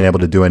haven't been able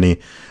to do any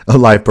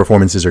live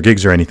performances or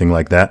gigs or anything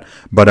like that.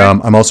 But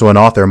I'm also an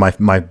author.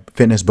 My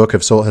fitness book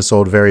has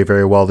sold very,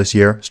 very well this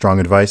year. Strong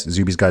Advice,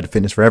 Zuby's Guide to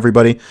Fitness for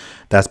Everybody.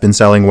 That's been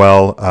selling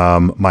well.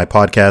 My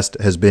podcast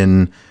has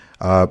been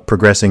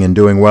progressing and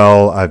doing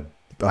well.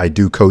 I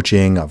do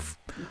coaching. I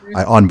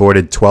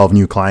onboarded 12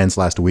 new clients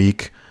last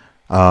week.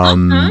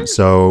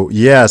 So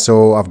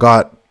I've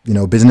got,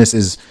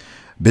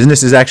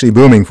 business is actually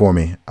booming for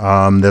me.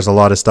 There's a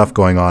lot of stuff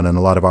going on and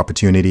a lot of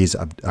opportunities.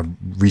 I've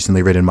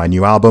recently written my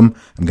new album.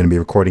 I'm going to be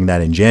recording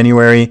that in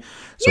January.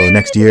 So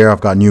next year I've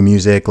got new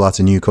music, lots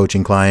of new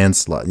coaching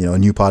clients, a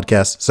new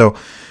podcast.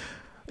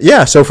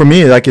 So for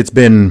me, like it's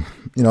been,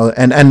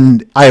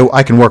 and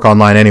I can work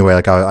online anyway.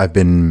 Like I've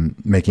been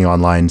making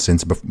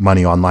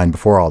money online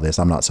before all this.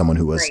 I'm not someone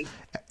who was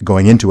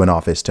going into an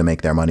office to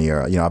make their money,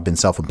 or, I've been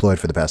self-employed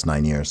for the past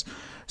 9 years.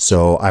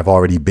 So I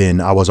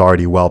was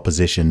already well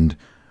positioned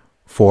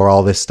for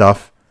all this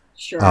stuff.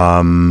 Sure.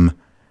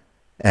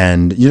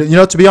 And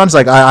to be honest,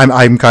 like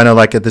I'm kind of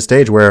like at the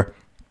stage where,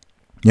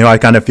 I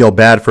kind of feel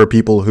bad for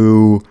people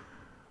who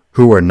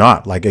are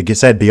not, like I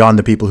said, beyond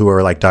the people who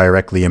are like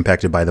directly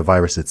impacted by the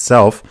virus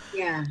itself.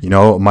 Yeah.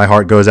 My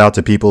heart goes out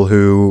to people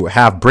who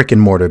have brick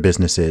and mortar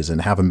businesses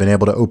and haven't been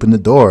able to open the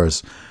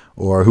doors,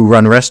 or who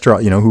run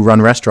restaurants,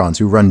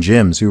 who run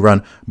gyms, who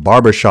run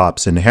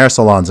barbershops and hair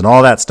salons and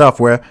all that stuff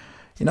where,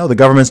 the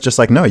government's just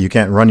like, no, you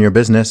can't run your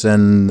business.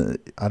 And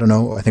I don't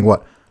know, I think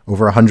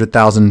over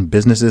 100,000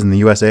 businesses in the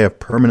USA have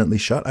permanently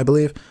shut, I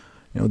believe.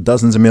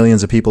 Dozens of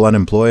millions of people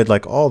unemployed,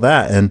 like all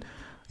that. And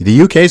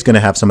the UK is going to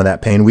have some of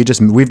that pain. We've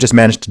just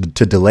managed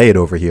to delay it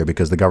over here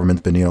because the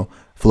government's been,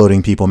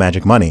 floating people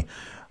magic money.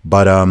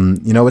 But,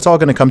 it's all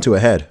going to come to a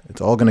head.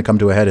 It's all going to come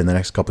to a head in the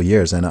next couple of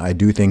years. And I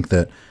do think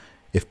that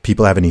if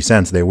people have any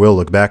sense, they will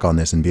look back on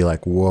this and be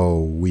like, whoa,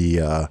 we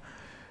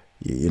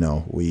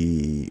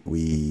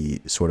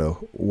sort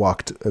of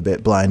walked a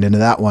bit blind into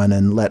that one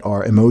and let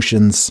our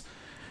emotions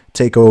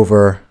take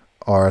over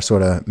our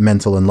sort of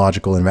mental and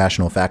logical and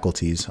rational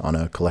faculties on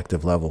a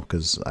collective level.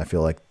 Because I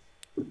feel like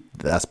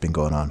that's been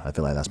going on. I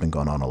feel like that's been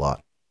going on a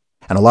lot.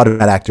 And a lot of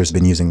bad actors have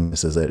been using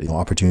this as an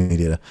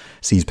opportunity to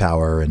seize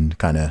power and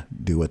kind of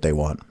do what they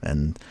want.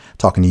 And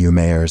talking to you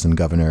mayors and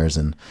governors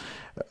and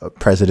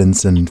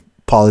presidents and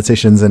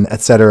politicians and et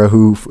cetera,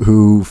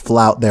 who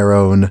flout their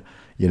own,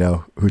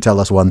 who tell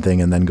us one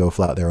thing and then go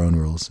flout their own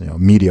rules.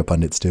 Media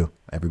pundits too.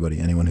 Everybody,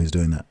 anyone who's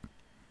doing that.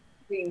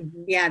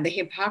 Yeah, the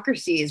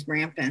hypocrisy is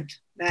rampant.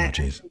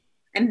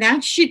 And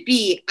that should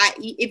be,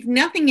 if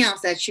nothing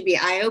else, that should be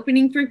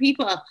eye-opening for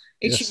people.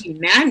 It should be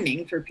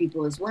maddening for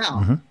people as well.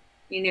 Mm-hmm.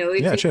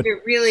 If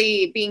you're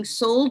really being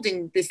sold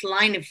in this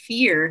line of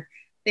fear,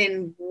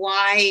 then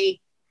why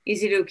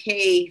is it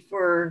okay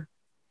for,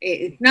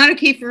 it's not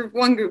okay for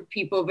one group of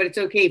people, but it's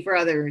okay for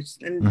others.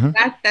 And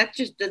that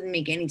just doesn't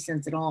make any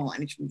sense at all.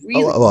 And it's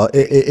really...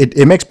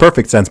 it makes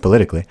perfect sense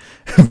politically,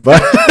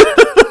 but...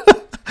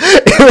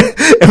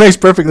 it makes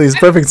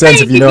perfect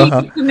sense if you know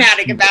how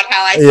dramatic about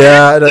how I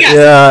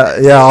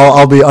yeah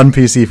I'll be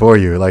un-PC for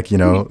you, like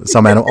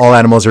all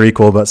animals are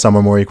equal, but some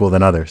are more equal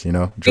than others,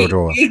 George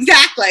Orwell.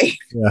 Exactly.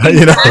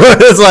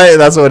 It's like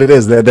that's what it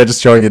is. They're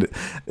just showing it.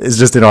 It's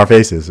just in our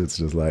faces. It's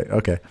just like,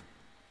 okay,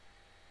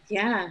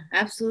 yeah,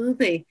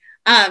 absolutely.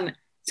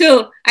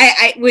 So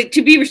I would,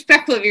 to be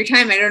respectful of your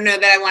time, I don't know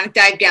that I want to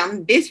dive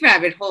down this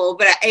rabbit hole,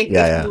 but if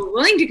you're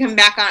willing to come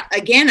back on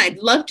again, I'd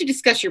love to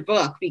discuss your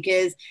book,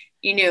 because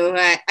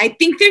I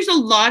think there's a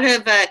lot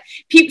of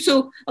people.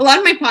 So a lot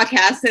of my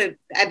podcasts that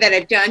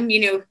I've done,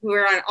 who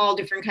are on all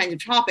different kinds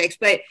of topics,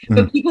 but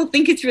people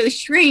think it's really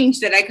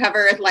strange that I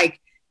cover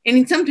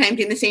and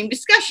sometimes in the same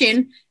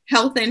discussion,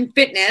 health and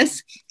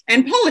fitness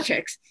and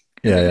politics.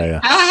 Yeah.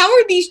 How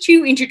are these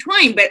two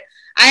intertwined? But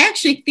I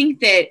actually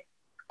think that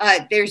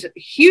there's a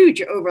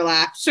huge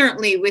overlap.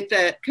 Certainly with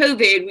the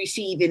COVID, we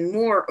see even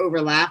more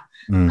overlap.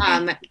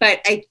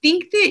 But I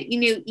think that,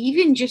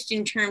 even just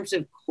in terms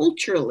of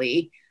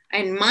culturally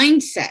and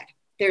mindset,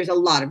 there's a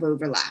lot of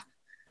overlap.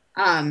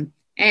 And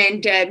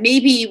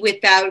maybe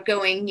without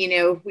going,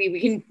 we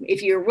can,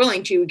 if you're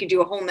willing to, we could do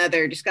a whole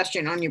nother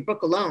discussion on your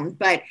book alone.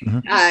 But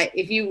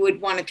if you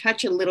would want to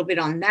touch a little bit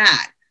on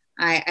that,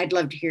 I'd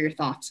love to hear your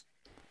thoughts.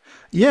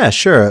 Yeah,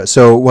 sure.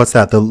 So what's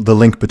that? The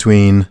link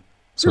between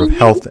sort of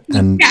health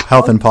and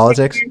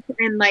politics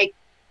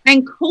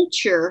and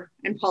culture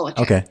and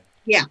politics. Okay.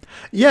 Yeah.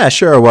 Yeah,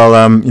 sure. Well,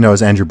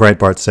 as Andrew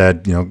Breitbart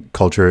said,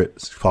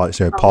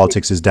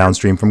 politics is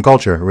downstream from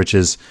culture, which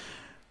is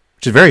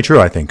very true.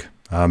 I think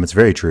it's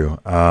very true.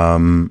 I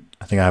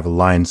think I have a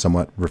line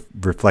somewhat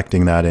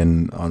reflecting that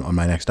on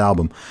my next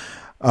album.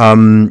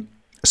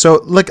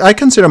 So I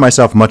consider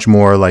myself much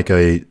more like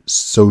a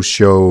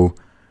social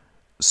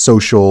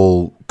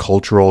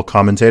cultural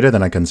commentator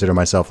than I consider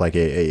myself like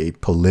a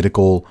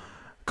political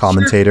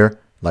commentator. Sure.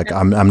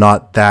 I'm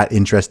not that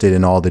interested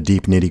in all the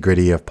deep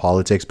nitty-gritty of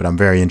politics, but I'm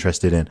very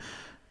interested in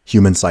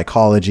human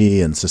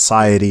psychology and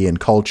society and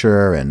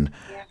culture and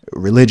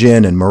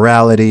religion and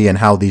morality and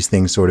how these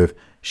things sort of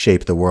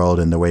shape the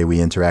world and the way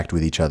we interact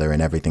with each other and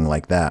everything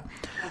like that.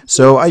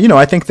 So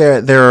I think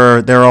there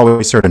are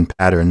always certain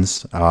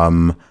patterns.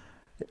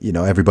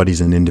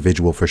 Everybody's an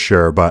individual for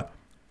sure, but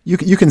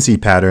you can see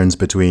patterns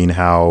between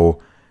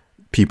how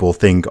people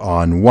think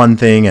on one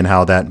thing and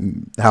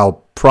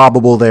how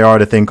probable they are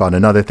to think on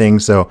another thing.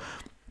 So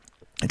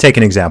take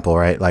an example,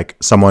 right? Like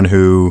if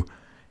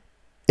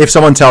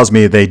someone tells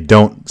me they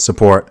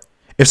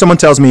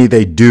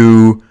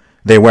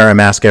wear a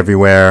mask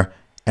everywhere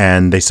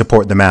and they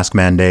support the mask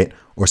mandate,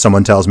 or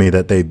someone tells me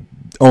that they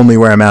only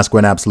wear a mask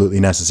when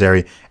absolutely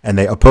necessary and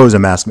they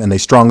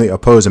strongly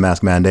oppose a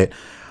mask mandate,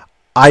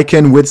 I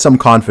can with some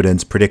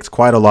confidence predict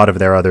quite a lot of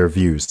their other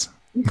views.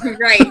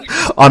 Right.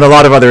 On a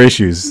lot of other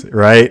issues,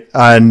 right?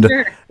 And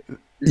sure.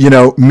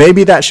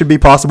 Maybe that should be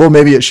possible,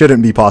 maybe it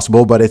shouldn't be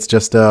possible, but it's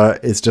just a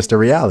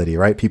reality,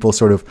 right? People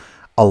sort of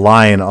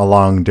align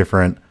along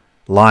different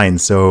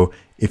lines. So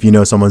if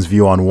someone's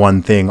view on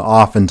one thing,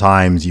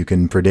 oftentimes you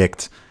can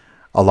predict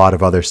a lot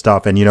of other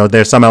stuff. And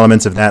there's some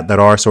elements of that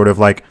are sort of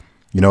like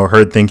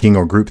herd thinking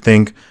or group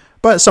think,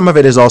 but some of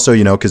it is also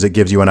because it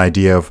gives you an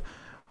idea of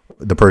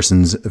the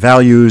person's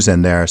values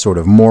and their sort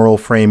of moral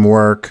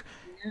framework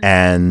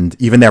and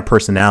even their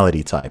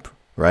personality type,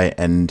 right?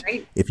 And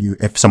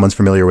if someone's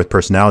familiar with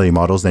personality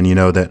models, then you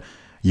know that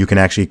you can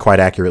actually quite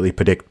accurately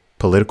predict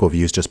political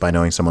views just by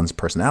knowing someone's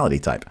personality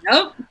type.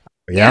 Nope.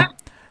 Yeah.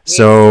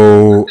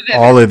 So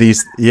all of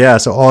these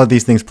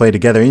things play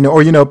together,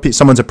 or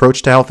someone's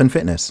approach to health and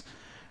fitness,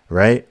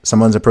 right?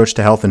 Someone's approach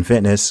to health and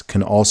fitness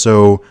can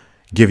also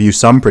give you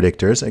some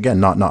predictors, again,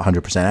 not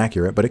 100%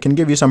 accurate, but it can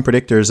give you some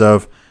predictors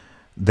of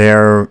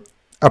their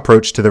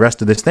approach to the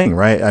rest of this thing,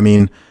 right? I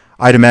mean,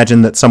 I'd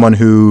imagine that someone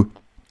who,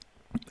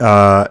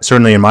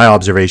 certainly in my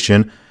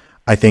observation,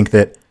 I think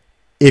that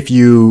if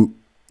you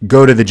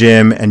go to the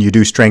gym and you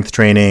do strength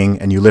training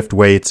and you lift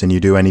weights and you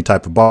do any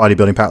type of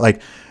bodybuilding,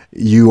 like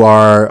you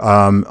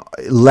are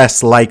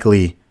less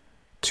likely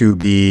to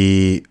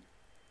be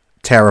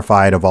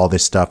terrified of all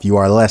this stuff. You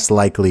are less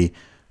likely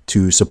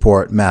to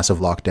support massive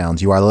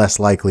lockdowns. You are less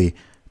likely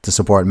to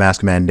support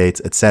mask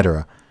mandates,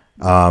 etc.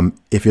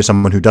 If you're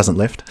someone who doesn't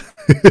lift,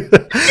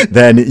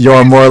 then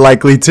you're more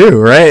likely to,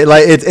 right?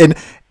 Like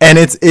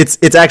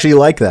it's actually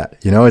like that.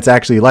 It's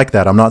actually like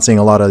that. I'm not seeing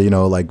a lot of,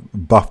 like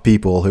buff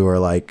people who are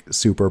like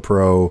super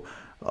pro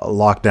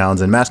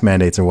lockdowns and mask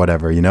mandates or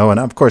whatever, and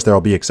of course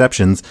there'll be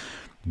exceptions,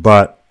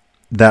 but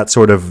that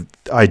sort of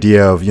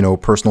idea of,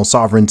 personal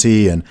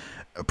sovereignty and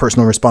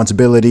personal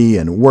responsibility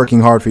and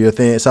working hard for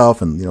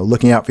yourself and,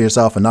 looking out for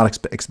yourself and not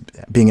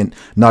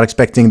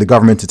expecting the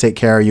government to take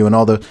care of you and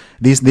all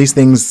these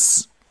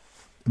things,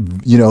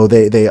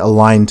 they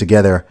align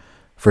together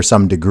for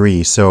some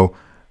degree. So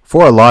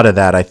for a lot of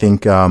that, I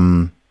think,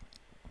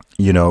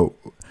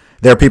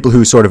 there are people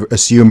who sort of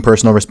assume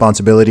personal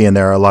responsibility, and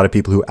there are a lot of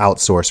people who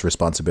outsource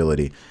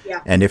responsibility.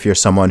 Yeah. And if you're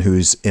someone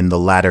who's in the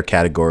latter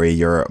category,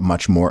 you're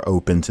much more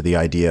open to the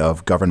idea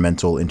of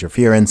governmental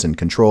interference and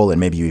control,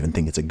 and maybe you even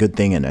think it's a good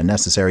thing and a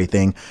necessary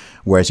thing.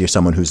 Whereas you're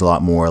someone who's a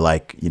lot more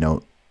like,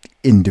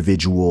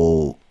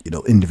 individual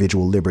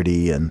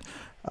liberty and,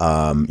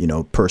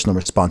 personal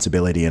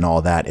responsibility and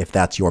all that. If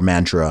that's your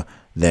mantra,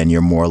 then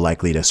you're more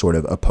likely to sort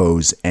of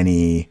oppose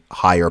any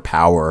higher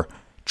power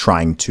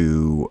trying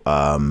to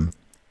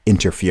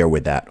interfere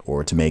with that,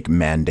 or to make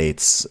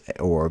mandates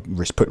or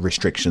put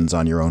restrictions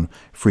on your own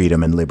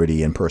freedom and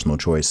liberty and personal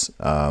choice,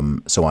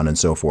 so on and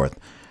so forth.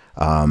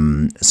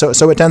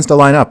 So it tends to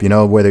line up,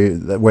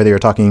 whether you're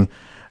talking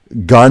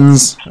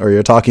guns or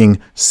you're talking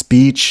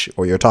speech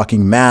or you're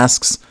talking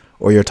masks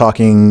or you're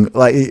talking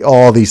like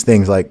all these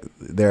things, like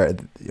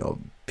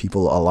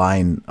people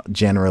align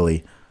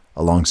generally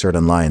along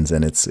certain lines,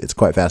 and it's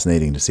quite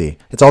fascinating to see.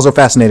 It's also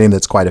fascinating that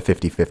it's quite a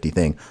 50-50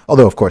 thing.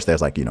 Although of course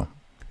there's like,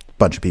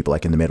 bunch of people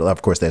like in the middle.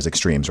 Of course there's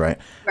extremes, right?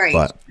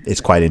 But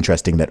it's quite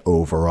interesting that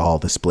overall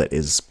the split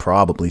is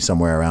probably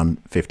somewhere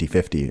around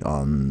 50-50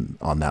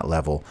 on that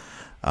level.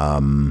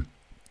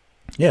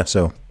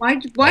 So why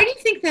do you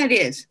think that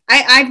is?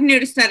 I've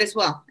noticed that as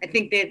well. I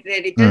think that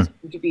it does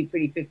seem to be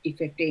pretty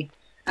 50-50.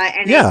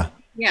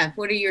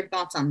 What are your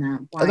thoughts on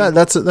that? Why?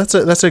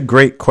 That's a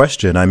great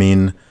question. I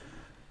mean,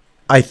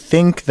 I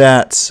think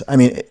that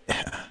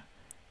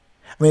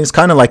it's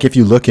kind of like if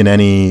you look in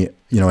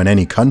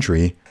any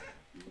country,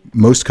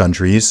 most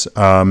countries,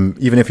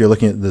 even if you're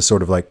looking at the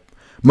sort of like,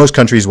 most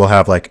countries will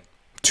have like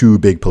two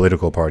big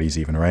political parties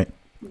even, right?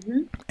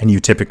 Mm-hmm. And you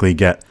typically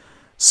get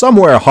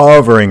somewhere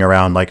hovering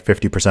around like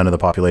 50% of the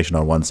population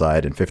on one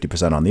side and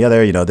 50% on the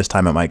other. This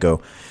time it might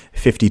go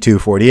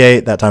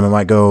 52-48. That time it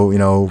might go,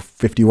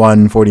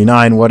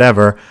 51-49,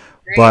 whatever.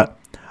 Right. But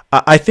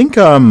I think,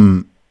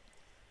 to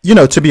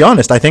be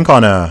honest, I think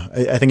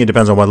it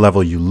depends on what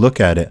level you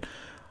look at it.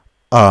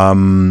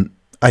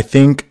 I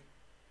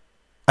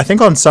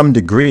think on some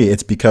degree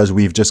it's because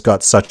we've just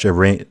got such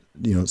a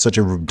such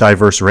a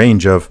diverse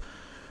range of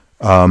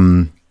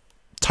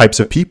types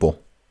of people,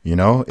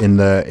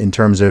 in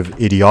terms of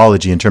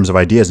ideology, in terms of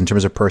ideas, in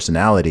terms of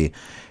personality.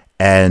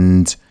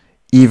 And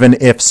even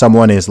if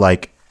someone is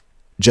like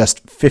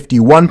just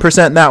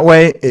 51% that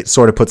way, it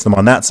sort of puts them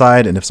on that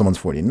side. And if someone's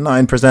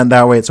 49%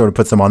 that way, it sort of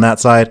puts them on that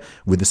side,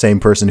 with the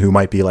same person who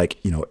might be like,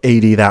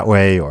 80 that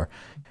way or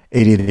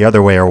 80 the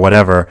other way or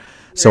whatever. Yeah.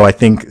 So I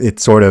think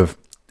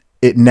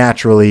it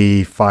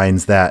naturally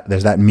finds that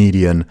there's that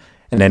median.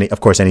 And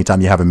of course,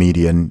 anytime you have a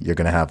median, you're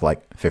going to have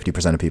like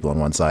 50% of people on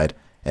one side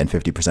and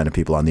 50% of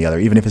people on the other.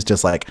 Even if it's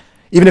just like,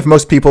 even if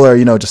most people are,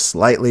 just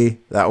slightly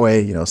that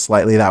way,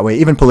 slightly that way,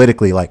 even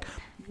politically, like,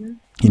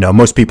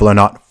 most people are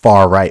not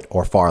far right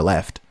or far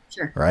left,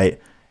 sure,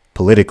 right?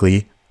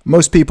 Politically,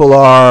 most people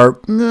are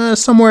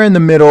somewhere in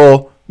the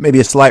middle, maybe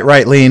a slight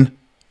right lean,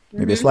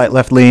 maybe a slight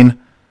left lean.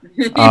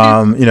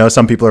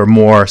 Some people are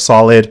more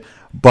solid.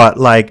 But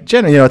like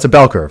generally, it's a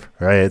bell curve,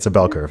 right? It's a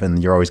bell curve,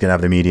 and you're always going to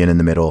have the median in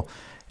the middle.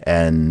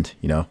 And,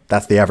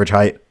 that's the average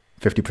height.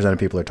 50% of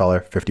people are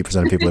taller,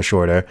 50% of people are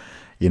shorter.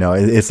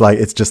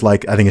 It's just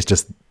like, I think it's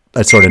just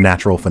a sort of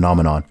natural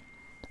phenomenon.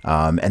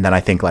 And then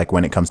I think like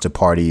when it comes to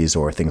parties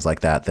or things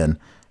like that, then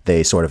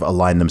they sort of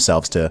align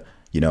themselves to,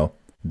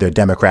 the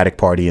Democratic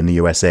Party in the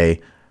USA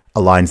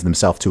aligns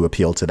themselves to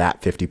appeal to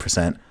that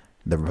 50%.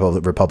 The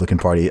Republican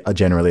Party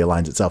generally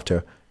aligns itself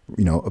to,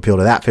 appeal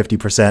to that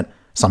 50%.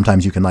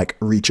 Sometimes you can like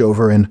reach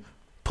over and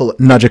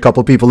nudge a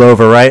couple people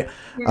over, right?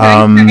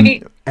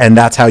 Right. And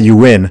that's how you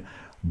win.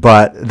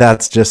 But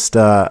that's just,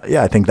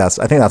 I think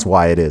that's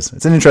why it is.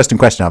 It's an interesting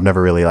question. I've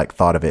never really like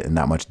thought of it in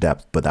that much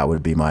depth, but that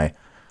would be my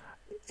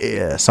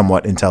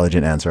somewhat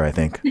intelligent answer, I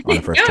think, on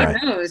the first try.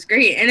 No, it was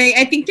great. And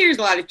I think there's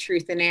a lot of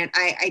truth in it.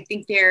 I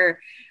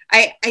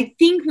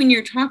think when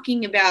you're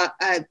talking about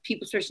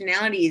people's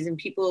personalities and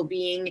people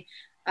being,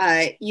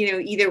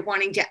 either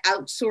wanting to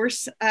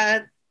outsource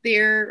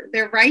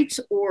their rights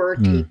or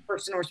take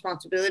personal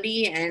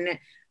responsibility and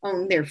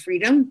own their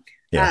freedom,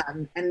 Yeah.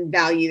 And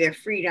value their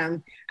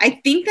freedom.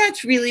 I think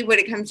that's really what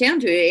it comes down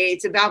to.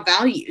 It's about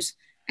values.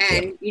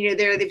 And,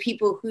 there are the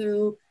people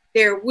who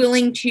they're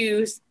willing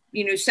to,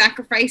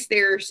 sacrifice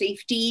their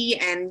safety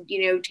and,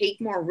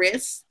 take more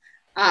risks.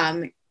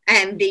 And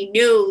they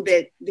know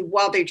that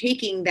while they're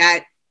taking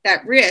that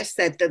risk,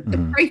 that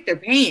the price they're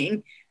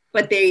paying,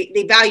 but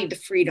they value the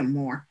freedom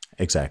more.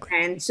 Exactly.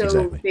 And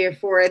so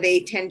therefore they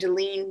tend to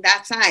lean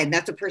that side.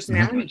 That's a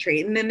personality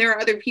trait. And then there are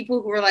other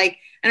people who are like,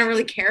 I don't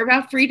really care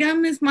about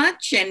freedom as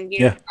much, and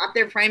not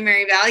their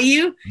primary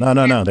value.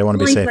 No. They want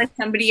to be safe. Let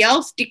somebody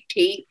else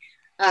dictate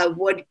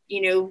what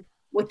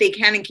they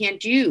can and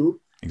can't do.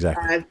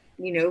 Exactly.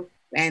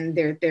 And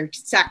they're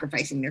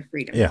sacrificing their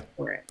freedom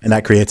for it. And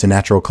that creates a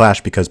natural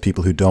clash because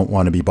people who don't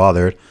want to be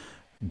bothered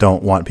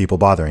don't want people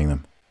bothering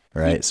them.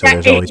 Right. So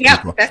there's always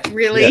people. That's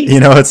really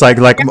it's like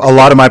a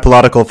lot of my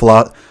political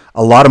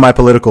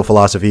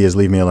philosophy is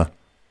leave me alone.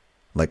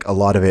 Like a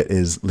lot of it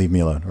is leave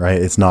me alone.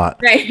 Right. It's not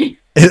right.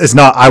 It's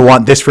not I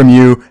want this from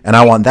you and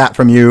I want that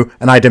from you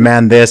and I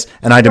demand this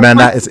and I demand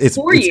that. It's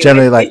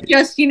generally like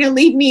just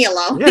leave me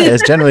alone. Yeah,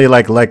 it's generally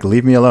like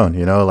leave me alone.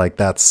 Like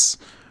that's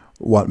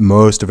what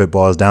most of it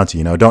boils down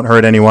to. Don't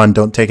hurt anyone,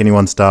 don't take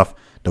anyone's stuff,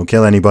 don't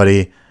kill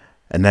anybody,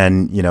 and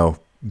then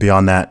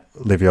beyond that,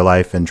 live your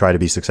life and try to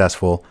be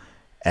successful.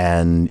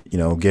 And,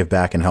 give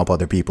back and help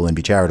other people and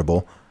be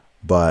charitable.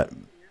 But,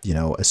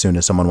 as soon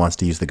as someone wants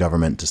to use the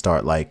government to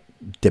start like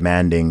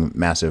demanding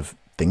massive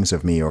things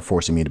of me or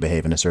forcing me to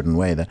behave in a certain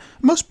way, that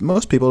most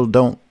people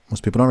don't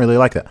really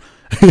like that.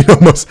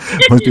 Most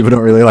people don't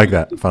really like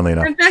that, funnily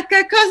enough.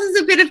 That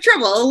causes a bit of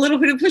trouble, a little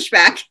bit of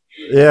pushback.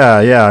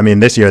 Yeah. I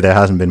mean, this year there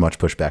hasn't been much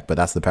pushback, but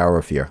that's the power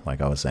of fear,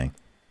 like I was saying.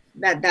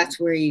 That's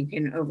where you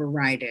can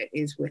override it,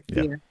 is with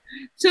fear. Yeah.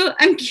 So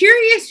I'm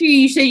curious,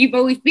 you said you've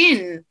always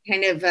been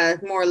kind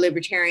of more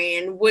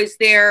libertarian. Was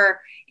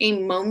there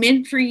a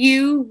moment for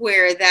you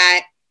where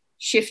that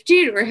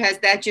shifted, or has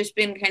that just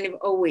been kind of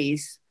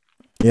always?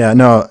 Yeah,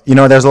 no,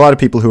 there's a lot of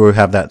people who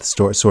have that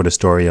sort of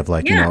story of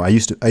like, I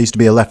used to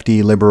be a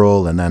lefty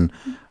liberal and then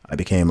I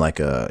became like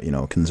a,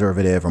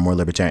 conservative or more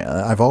libertarian.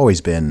 I've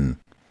always been,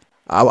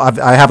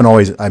 I haven't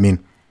always, I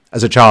mean,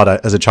 as a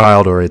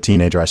child or a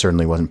teenager, I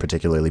certainly wasn't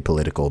particularly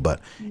political, but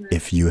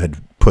if you had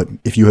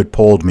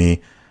polled me,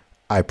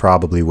 I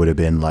probably would have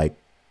been like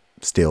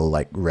still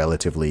like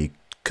relatively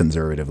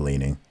conservative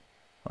leaning.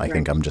 I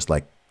think I'm just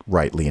like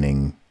right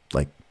leaning,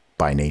 like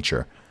by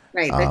nature.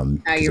 Right.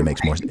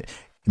 Because it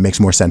makes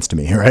more sense to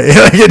me, right?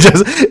 Like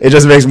it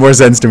just makes more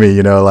sense to me,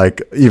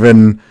 like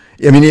even,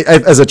 I mean,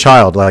 as a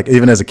child, like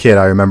even as a kid,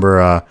 I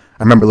remember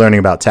learning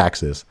about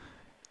taxes,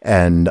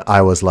 and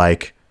I was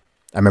like,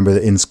 I remember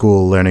in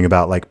school learning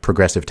about like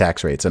progressive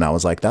tax rates, and I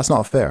was like, that's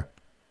not fair.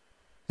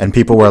 And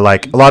people were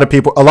like, a lot of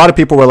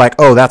people were like,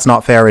 oh, that's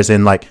not fair, as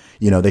in like,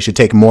 they should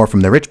take more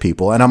from the rich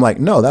people. And I'm like,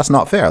 no, that's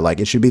not fair. Like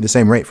it should be the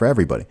same rate for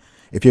everybody.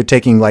 If you're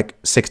taking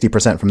like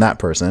 60% from that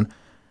person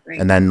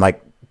and then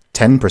like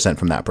 10%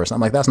 from that person,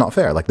 I'm like, that's not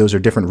fair. Like those are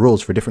different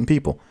rules for different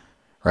people.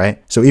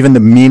 Right. So even the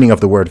meaning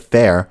of the word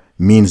fair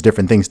means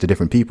different things to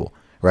different people.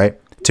 Right.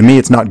 To me,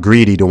 it's not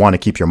greedy to want to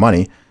keep your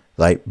money,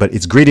 like, but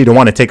it's greedy to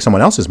want to take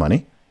someone else's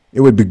money. It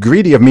would be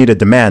greedy of me to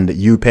demand that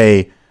you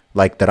pay,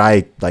 like that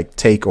I like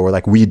take or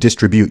like we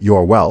distribute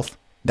your wealth.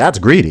 That's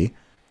greedy.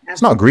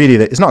 It's not greedy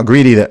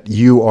that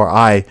you or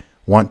I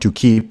want to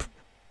keep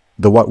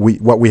what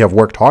we have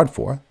worked hard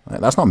for.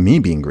 That's not me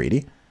being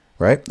greedy,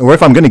 right? Or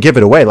if I'm going to give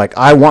it away, like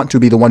I want to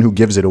be the one who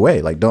gives it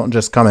away. Like don't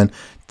just come and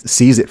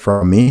seize it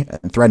from me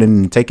and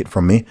threaten and take it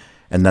from me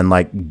and then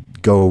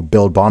like go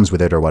build bombs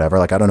with it or whatever.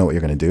 Like I don't know what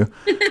you're going to do.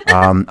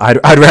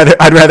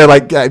 I'd rather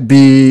like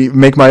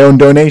make my own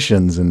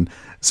donations and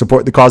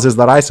support the causes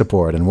that I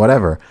support and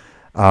whatever.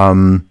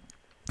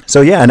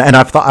 So yeah, and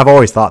I've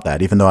always thought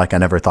that, even though like I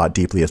never thought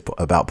deeply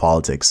about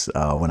politics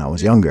when I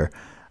was younger.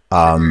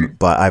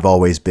 But I've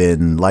always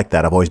been like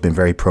that. I've always been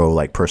very pro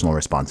like personal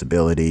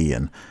responsibility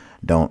and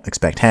don't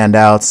expect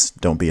handouts,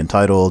 don't be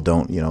entitled,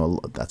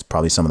 that's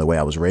probably some of the way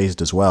I was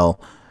raised as well.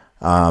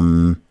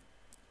 And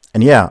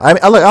yeah,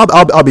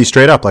 I'll be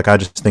straight up. Like I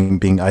just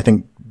think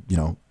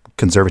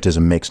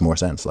conservatism makes more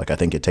sense. Like I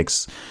think it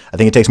takes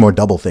more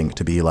doublethink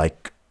to be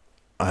like,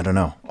 I don't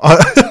know,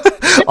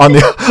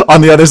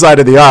 on the other side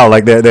of the aisle.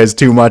 Like there's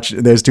too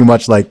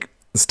much like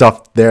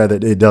stuff there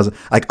that it doesn't,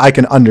 like I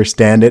can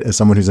understand it as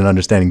someone who's an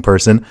understanding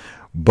person,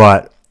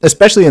 but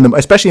especially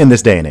in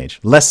this day and age,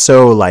 less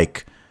so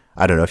like,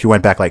 I don't know, if you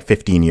went back like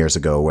 15 years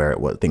ago where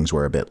things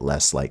were a bit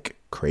less like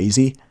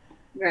crazy,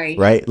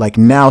 right? Like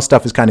now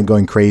stuff is kind of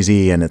going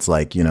crazy and it's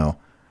like,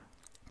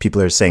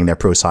 people are saying they're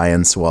pro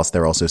science whilst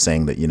they're also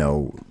saying that,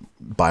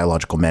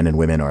 biological men and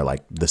women are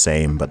like the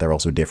same, but they're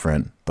also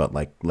different. But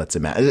like, let's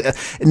imagine,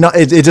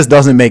 it just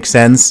doesn't make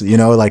sense.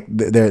 Like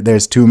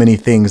there's too many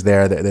things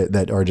there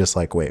that are just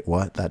like, wait,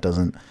 what? That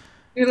doesn't.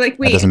 You're like,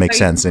 wait, that doesn't make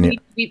sense. You need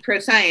to be pro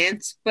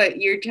science,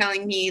 but you're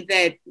telling me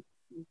that.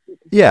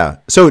 Yeah.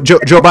 So Joe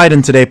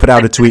Biden today put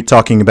out a tweet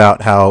talking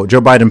about how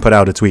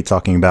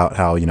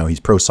he's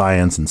pro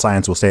science and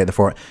science will stay at the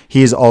forefront.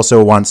 He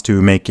also wants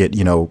to make it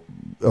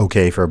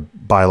okay for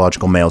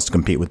biological males to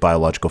compete with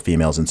biological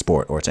females in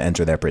sport or to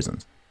enter their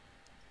prisons.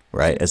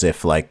 Right? As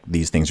if like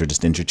these things are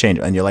just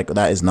interchangeable. And you're like,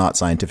 that is not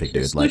scientific,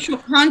 dude. Social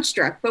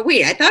construct. But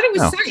wait, I thought it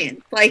was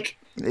science. Like,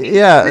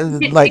 yeah,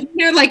 like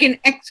they're like an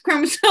X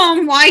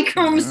chromosome, Y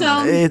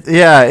chromosome.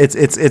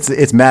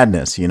 It's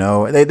madness, you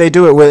know. They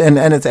do it with,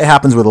 and it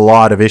happens with a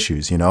lot of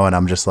issues, you know. And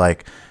I'm just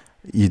like,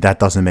 that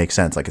doesn't make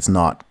sense. Like, it's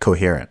not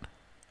coherent,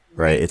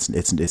 right? It's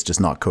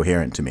just not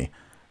coherent to me.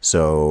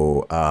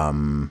 So,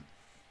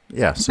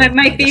 yeah. So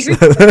my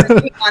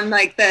favorite on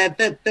like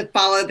the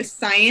follow the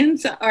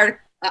science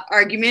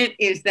argument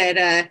is that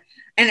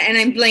and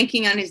I'm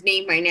blanking on his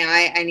name right now.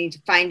 I need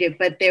to find it,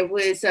 but there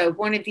was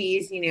one of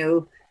these, you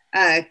know,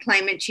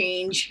 climate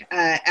change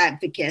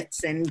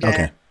advocates, and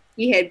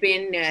he had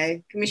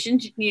been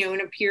commissioned, you know,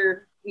 in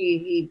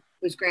he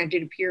was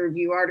granted a peer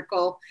review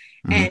article,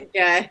 and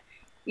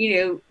you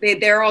know,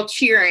 they're all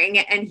cheering,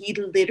 and he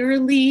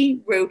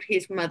literally wrote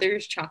his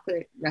mother's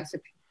chocolate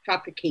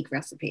cake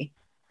recipe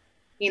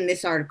in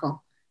this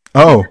article.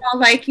 Oh, all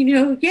like, you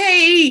know,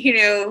 yay, you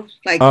know,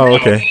 like, oh,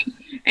 okay.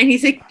 And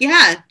he's like,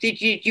 yeah,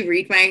 did you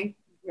read my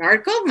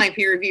article, my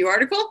peer review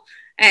article?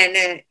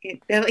 And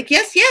they're like,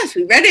 yes,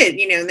 we read it,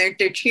 you know, and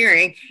they're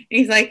cheering. And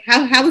he's like,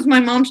 how was my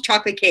mom's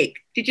chocolate cake?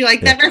 Did you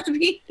like that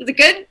recipe? Was it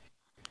good?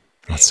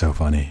 That's so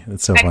funny.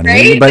 It's so funny.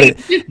 Right?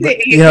 But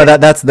you know,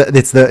 it's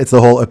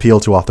the whole appeal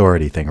to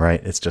authority thing,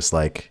 right? It's just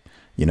like,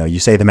 you know, you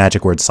say the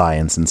magic word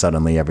science, and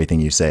suddenly everything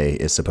you say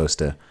is supposed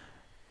to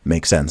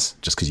make sense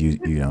just because you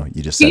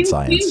just said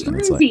science. And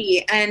it's like,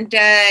 and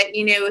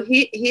you know,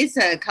 his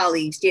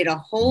colleagues did a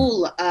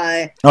whole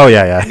Peter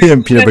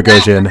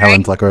Boghossian,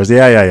 Helen Pluckers.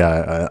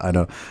 Yeah.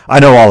 I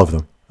know all of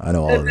them.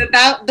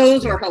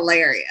 Those were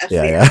hilarious.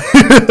 Yeah.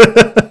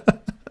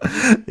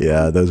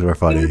 Yeah, those were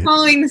funny.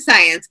 Following the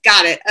science.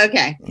 Got it.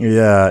 Okay.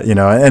 Yeah, you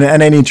know,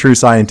 and any true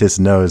scientist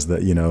knows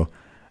that, you know,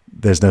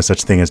 there's no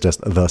such thing as just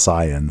the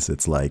science.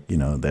 It's like, you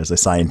know, there's a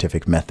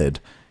scientific method.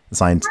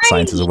 Science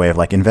is a way of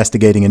like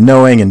investigating and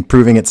knowing and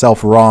proving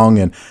itself wrong.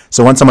 And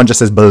so when someone just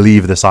says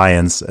believe the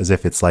science, as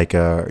if it's like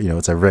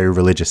it's a very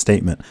religious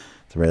statement,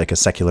 it's very like a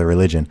secular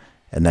religion,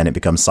 and then it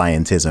becomes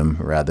scientism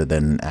rather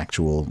than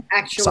actual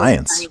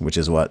science, which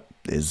is what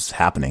is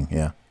happening.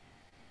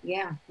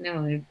 Yeah,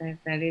 no,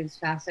 that is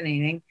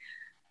fascinating.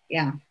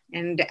 Yeah,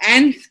 and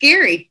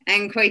scary,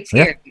 and quite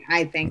scary,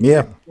 I think.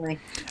 Yeah.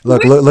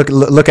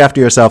 Look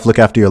after yourself. Look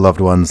after your loved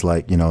ones.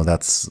 Like, you know,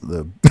 that's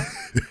the.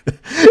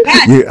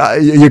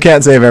 You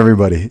can't save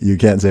everybody. You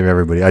can't save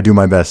everybody. I do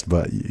my best,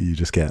 but you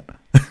just can't.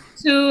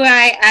 So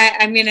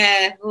I'm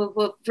gonna,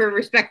 for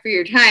respect for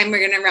your time,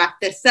 we're gonna wrap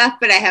this up.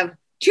 But I have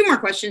two more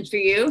questions for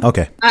you.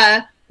 Okay.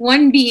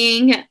 One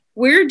being,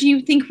 where do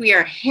you think we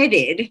are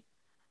headed?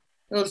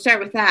 We'll start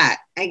with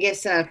that. I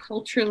guess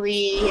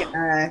culturally,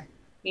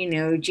 you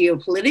know,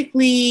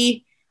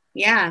 geopolitically.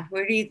 Yeah,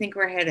 where do you think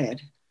we're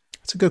headed?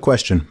 That's a good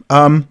question.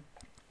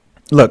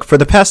 Look, for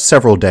the past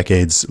several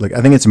decades, like,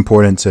 I think it's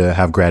important to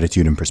have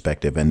gratitude and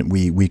perspective, and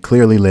we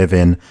clearly live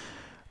in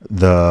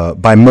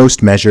by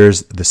most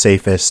measures, the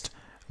safest,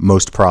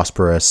 most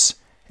prosperous,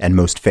 and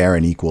most fair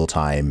and equal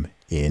time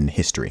in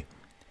history,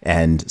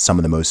 and some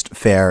of the most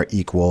fair,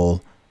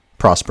 equal,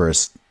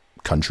 prosperous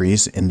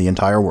countries in the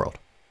entire world.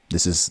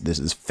 This is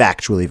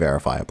factually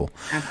verifiable.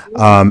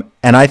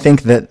 And I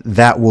think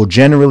that will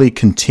generally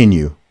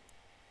continue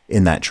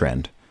in that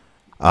trend.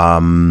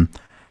 However,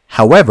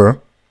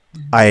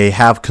 I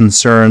have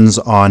concerns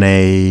on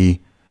a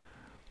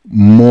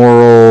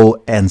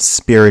moral and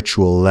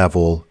spiritual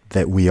level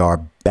that we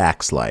are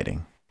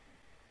backsliding.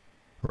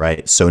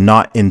 Right? So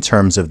not in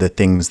terms of the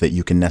things that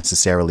you can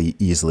necessarily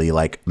easily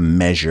like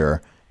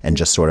measure and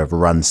just sort of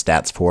run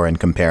stats for and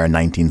compare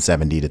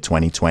 1970 to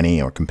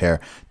 2020 or compare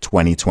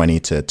 2020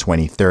 to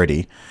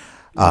 2030.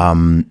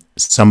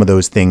 Some of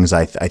those things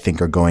I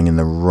think are going in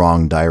the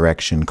wrong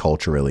direction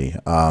culturally.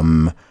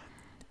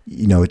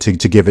 You know, to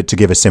give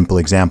a simple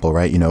example,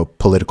 right? You know,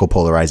 political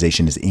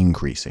polarization is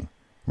increasing,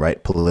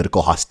 right?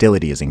 Political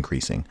hostility is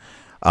increasing.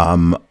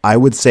 I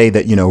would say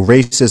that, you know,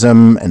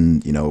 racism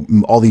and, you know,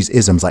 all these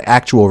isms, like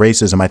actual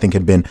racism, I think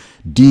had been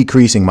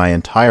decreasing my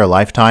entire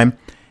lifetime.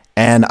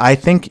 And I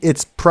think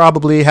it's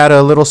probably had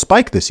a little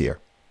spike this year,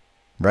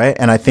 right?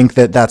 And I think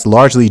that that's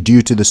largely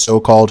due to the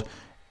so-called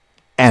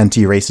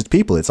anti-racist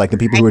people. It's like the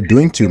people who are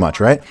doing too much,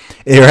 right?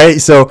 Right?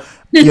 So,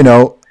 you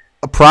know,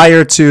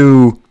 prior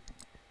to,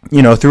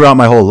 you know, throughout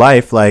my whole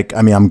life, like,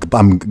 I mean,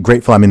 I'm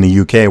grateful I'm in the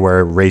UK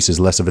where race is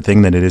less of a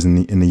thing than it is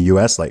in the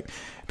US. Like,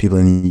 people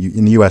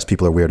in the US,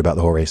 people are weird about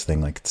the whole race thing.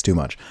 Like, it's too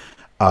much.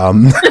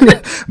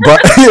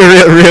 But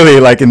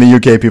really, like in the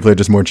UK, people are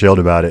just more chilled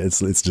about it.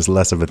 It's just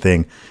less of a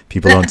thing.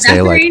 People don't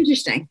say like. That's very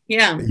interesting.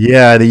 Yeah.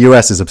 Yeah, the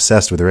US is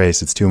obsessed with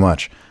race. It's too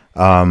much.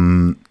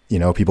 You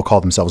know, people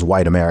call themselves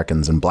white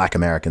Americans and black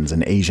Americans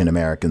and Asian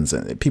Americans.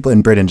 People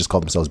in Britain just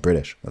call themselves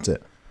British. That's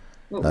it.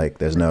 Like,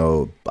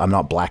 I'm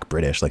not black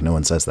British. Like, no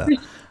one says that.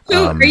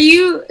 So are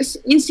you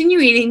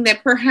insinuating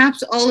that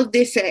perhaps all of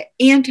this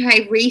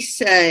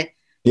anti-race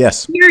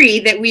yes. theory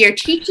that we are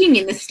teaching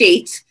in the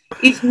States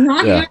is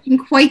not having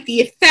quite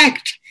the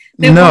effect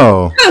that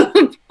No,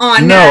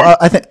 on no.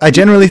 I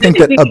generally think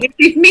that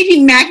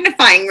maybe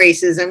magnifying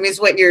racism is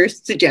what you're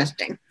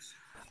suggesting.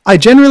 I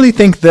generally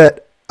think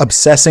that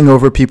obsessing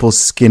over people's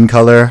skin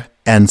color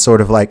and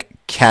sort of like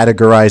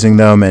categorizing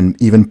them and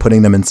even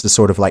putting them into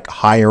sort of like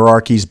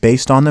hierarchies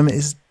based on them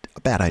is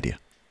a bad idea.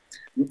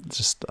 It's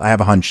just, I have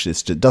a hunch.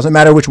 It doesn't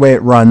matter which way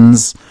it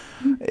runs.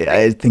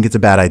 I think it's a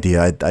bad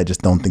idea. I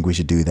just don't think we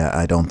should do that.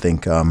 I don't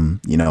think,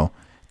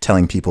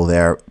 telling people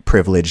they're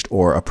privileged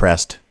or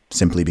oppressed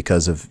simply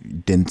because of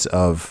dint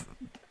of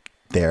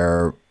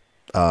their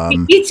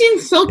it's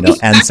insulting.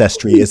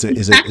 Ancestry is a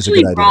good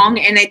idea. Wrong,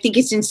 and I think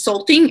it's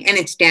insulting and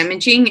it's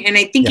damaging, and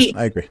I think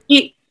I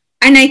agree.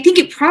 And I think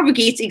it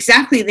propagates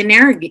exactly the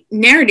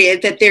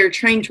narrative that they're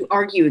trying to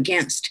argue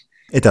against.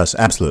 It does,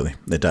 absolutely,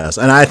 it does,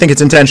 and I think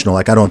it's intentional.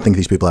 Like, I don't think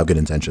these people have good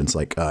intentions.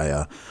 Like,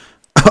 I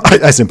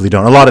simply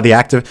don't. A lot of the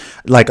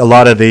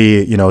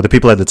the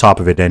people at the top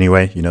of it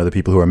anyway. The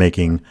people who are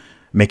making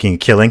a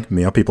killing.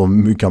 You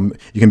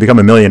can become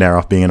a millionaire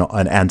off being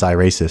an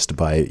anti-racist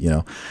by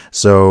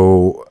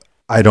So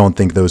I don't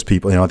think those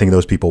people. I think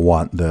those people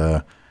want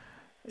the,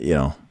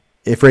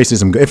 if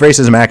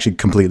racism actually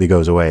completely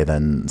goes away,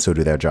 then so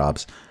do their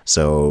jobs.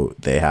 So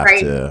they have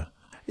to.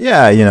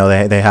 Yeah,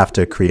 they have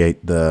to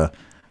create the.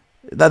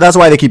 That's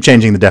why they keep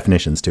changing the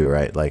definitions too,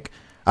 right? Like,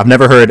 I've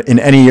never heard in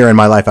any year in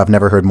my life, I've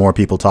never heard more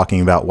people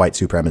talking about white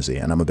supremacy,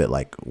 and I'm a bit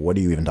like, what are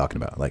you even talking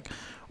about? Like,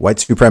 white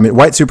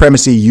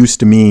supremacy used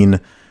to mean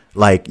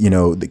like,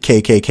 the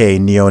KKK,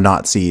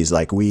 neo-Nazis,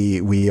 like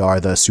we are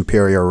the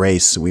superior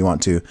race. We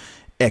want to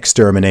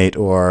exterminate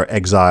or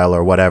exile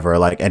or whatever,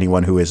 like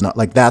anyone who is not,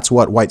 like, that's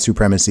what white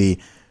supremacy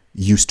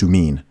used to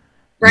mean.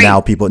 Right.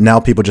 Now people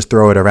just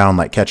throw it around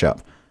like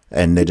ketchup.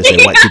 And they just say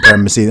white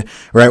supremacy,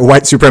 right?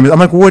 White supremacy. I'm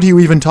like, what are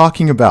you even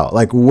talking about?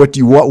 Like, what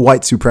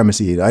white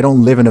supremacy? I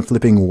don't live in a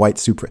flipping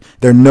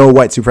there are no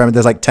white supremacists.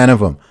 There's like 10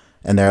 of them.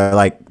 And they're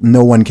like,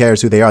 no one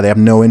cares who they are. They have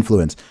no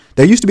influence.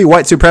 There used to be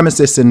white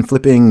supremacists in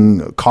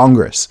flipping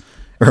Congress,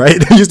 right?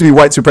 There used to be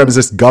white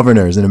supremacist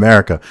governors in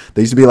America.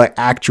 There used to be like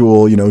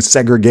actual,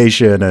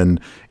 segregation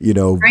and,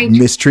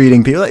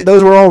 mistreating people. Like,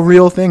 those were all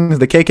real things.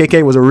 The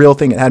KKK was a real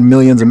thing. It had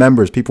millions of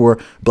members.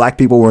 Black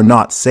people were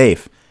not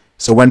safe.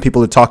 So when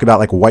people talk about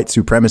like white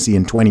supremacy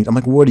in I'm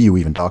like, what are you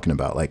even talking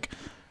about? Like,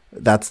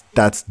 that's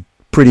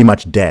pretty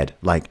much dead.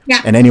 Like,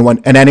 yeah. And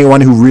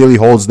anyone who really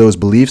holds those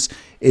beliefs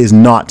is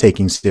not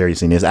taking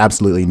seriously and is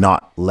absolutely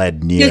not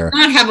led near. Does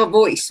not have a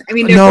voice. I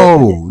mean,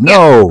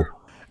 no.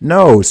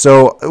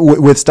 So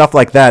with stuff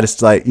like that,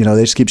 it's like, they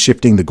just keep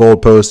shifting the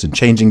goalposts and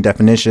changing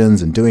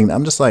definitions and doing.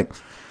 I'm just like,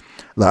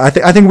 I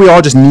think we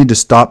all just need to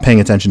stop paying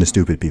attention to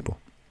stupid people.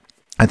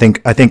 I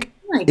think.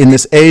 In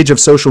this age of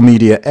social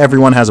media,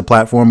 everyone has a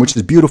platform, which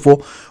is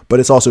beautiful, but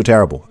it's also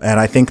terrible. And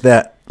I think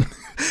that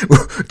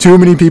too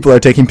many people are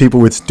taking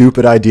people with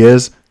stupid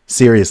ideas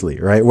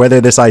seriously, right?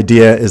 Whether this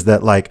idea is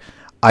that, like,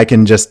 I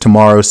can just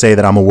tomorrow say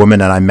that I'm a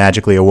woman and I'm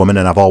magically a woman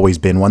and I've always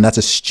been one. That's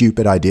a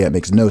stupid idea. It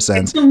makes no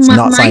sense. So it's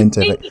not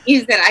scientific. Thing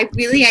is that I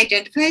really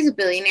identify as a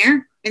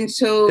billionaire. And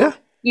so,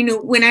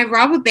 when I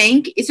rob a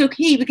bank, it's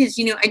okay because,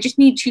 I just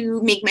need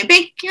to make my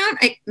bank account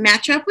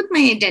match up with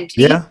my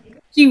identity. Yeah.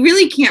 So you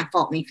really can't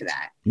fault me for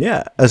that.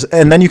 Yeah.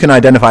 And then you can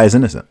identify as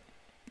innocent.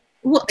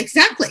 Well,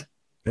 exactly.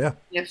 Yeah.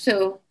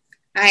 So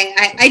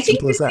I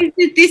think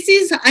this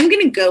is, I'm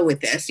going to go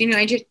with this.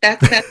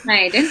 That's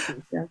my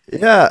identity. So.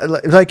 Yeah.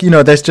 Like,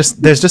 there's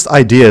just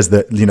ideas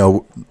that,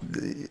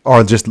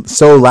 are just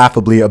so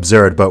laughably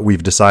absurd, but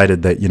we've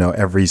decided that,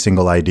 every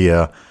single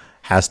idea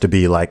has to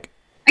be like.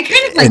 I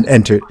kind of like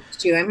unicorns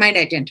too. I might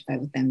identify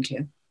with them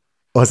too.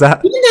 What's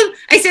that? Even though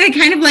I said I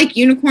kind of like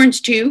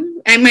unicorns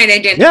too, I might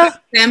identify with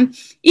them.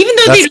 Even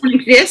though they don't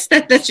exist,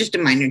 that's just a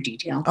minor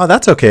detail. Oh,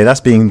 that's okay.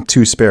 That's being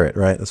two-spirit,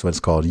 right? That's what it's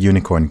called,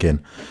 unicornkin.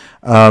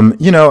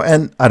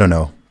 And I don't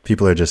know.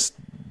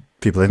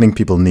 I think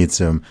people need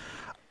some.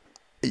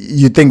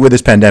 You'd think with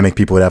this pandemic,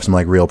 people would have some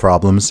like real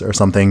problems or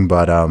something,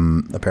 but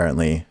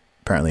apparently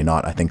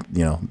not. I think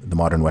the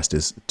modern West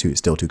is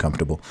still too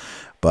comfortable,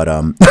 but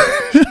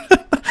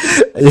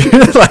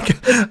like,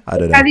 I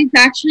don't know. That is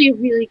actually a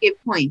really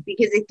good point,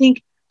 because I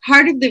think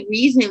part of the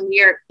reason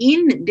we are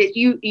in that,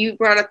 you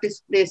brought up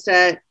this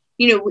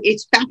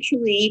it's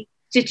factually,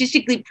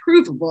 statistically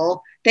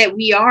provable that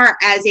we are,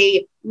 as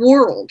a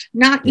world,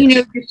 not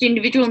just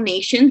individual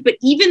nations, but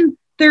even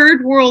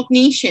third world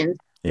nations,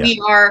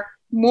 we are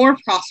more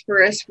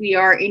prosperous. We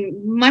are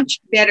in much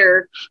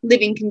better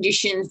living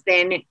conditions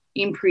than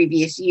in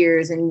previous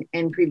years and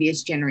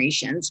previous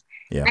generations.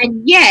 Yeah.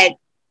 And yet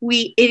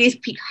it is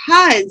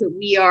because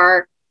we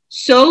are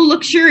so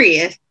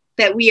luxurious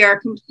that we are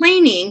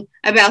complaining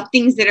about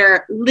things that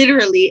are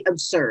literally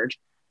absurd,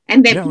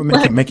 and that we're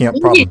making up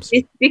problems.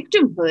 This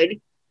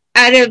victimhood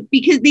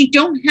because they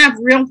don't have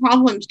real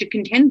problems to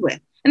contend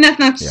with. And that's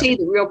not to say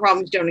that real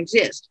problems don't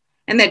exist,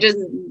 and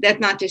that's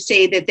not to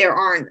say that there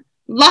aren't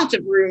lots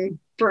of room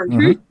for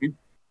improvement. Mm-hmm.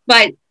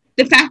 But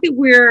the fact that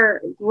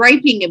we're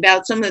griping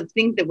about some of the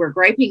things that we're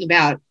griping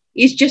about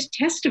is just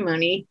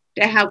testimony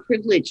to how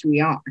privileged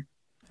we are.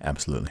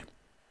 Absolutely.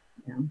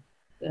 Yeah.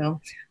 So,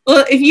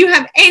 well, if you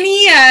have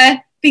any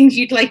things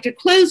you'd like to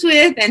close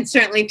with, and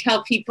certainly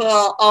tell people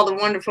all the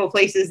wonderful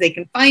places they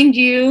can find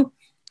you.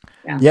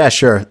 Yeah,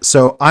 sure.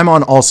 So I'm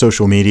on all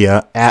social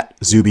media at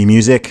Zuby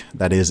Music.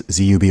 That is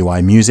Zuby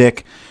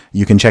Music.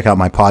 You can check out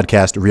my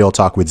podcast, Real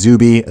Talk with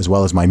Zuby, as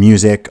well as my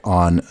music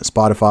on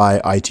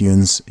Spotify,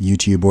 iTunes,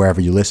 YouTube,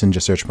 wherever you listen.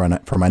 Just search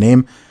for my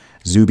name,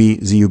 Zuby,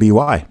 Zuby,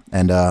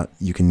 and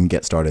you can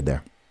get started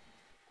there.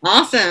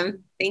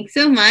 Awesome. Thanks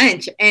so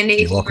much. And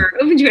if you're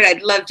open to it,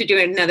 I'd love to do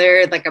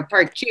another, like a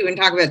part 2 and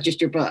talk about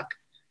just your book.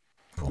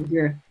 Cool. If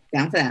you're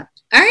down for that.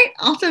 All right.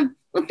 Awesome.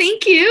 Well,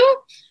 thank you.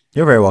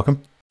 You're very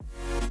welcome.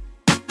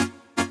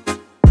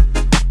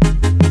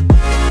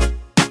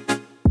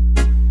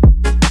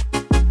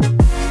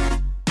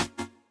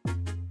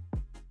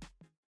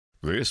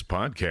 This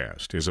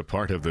podcast is a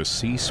part of the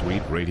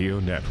C-Suite Radio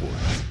Network.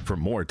 For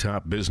more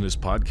top business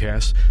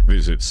podcasts,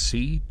 visit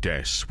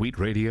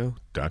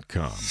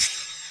c-suiteradio.com.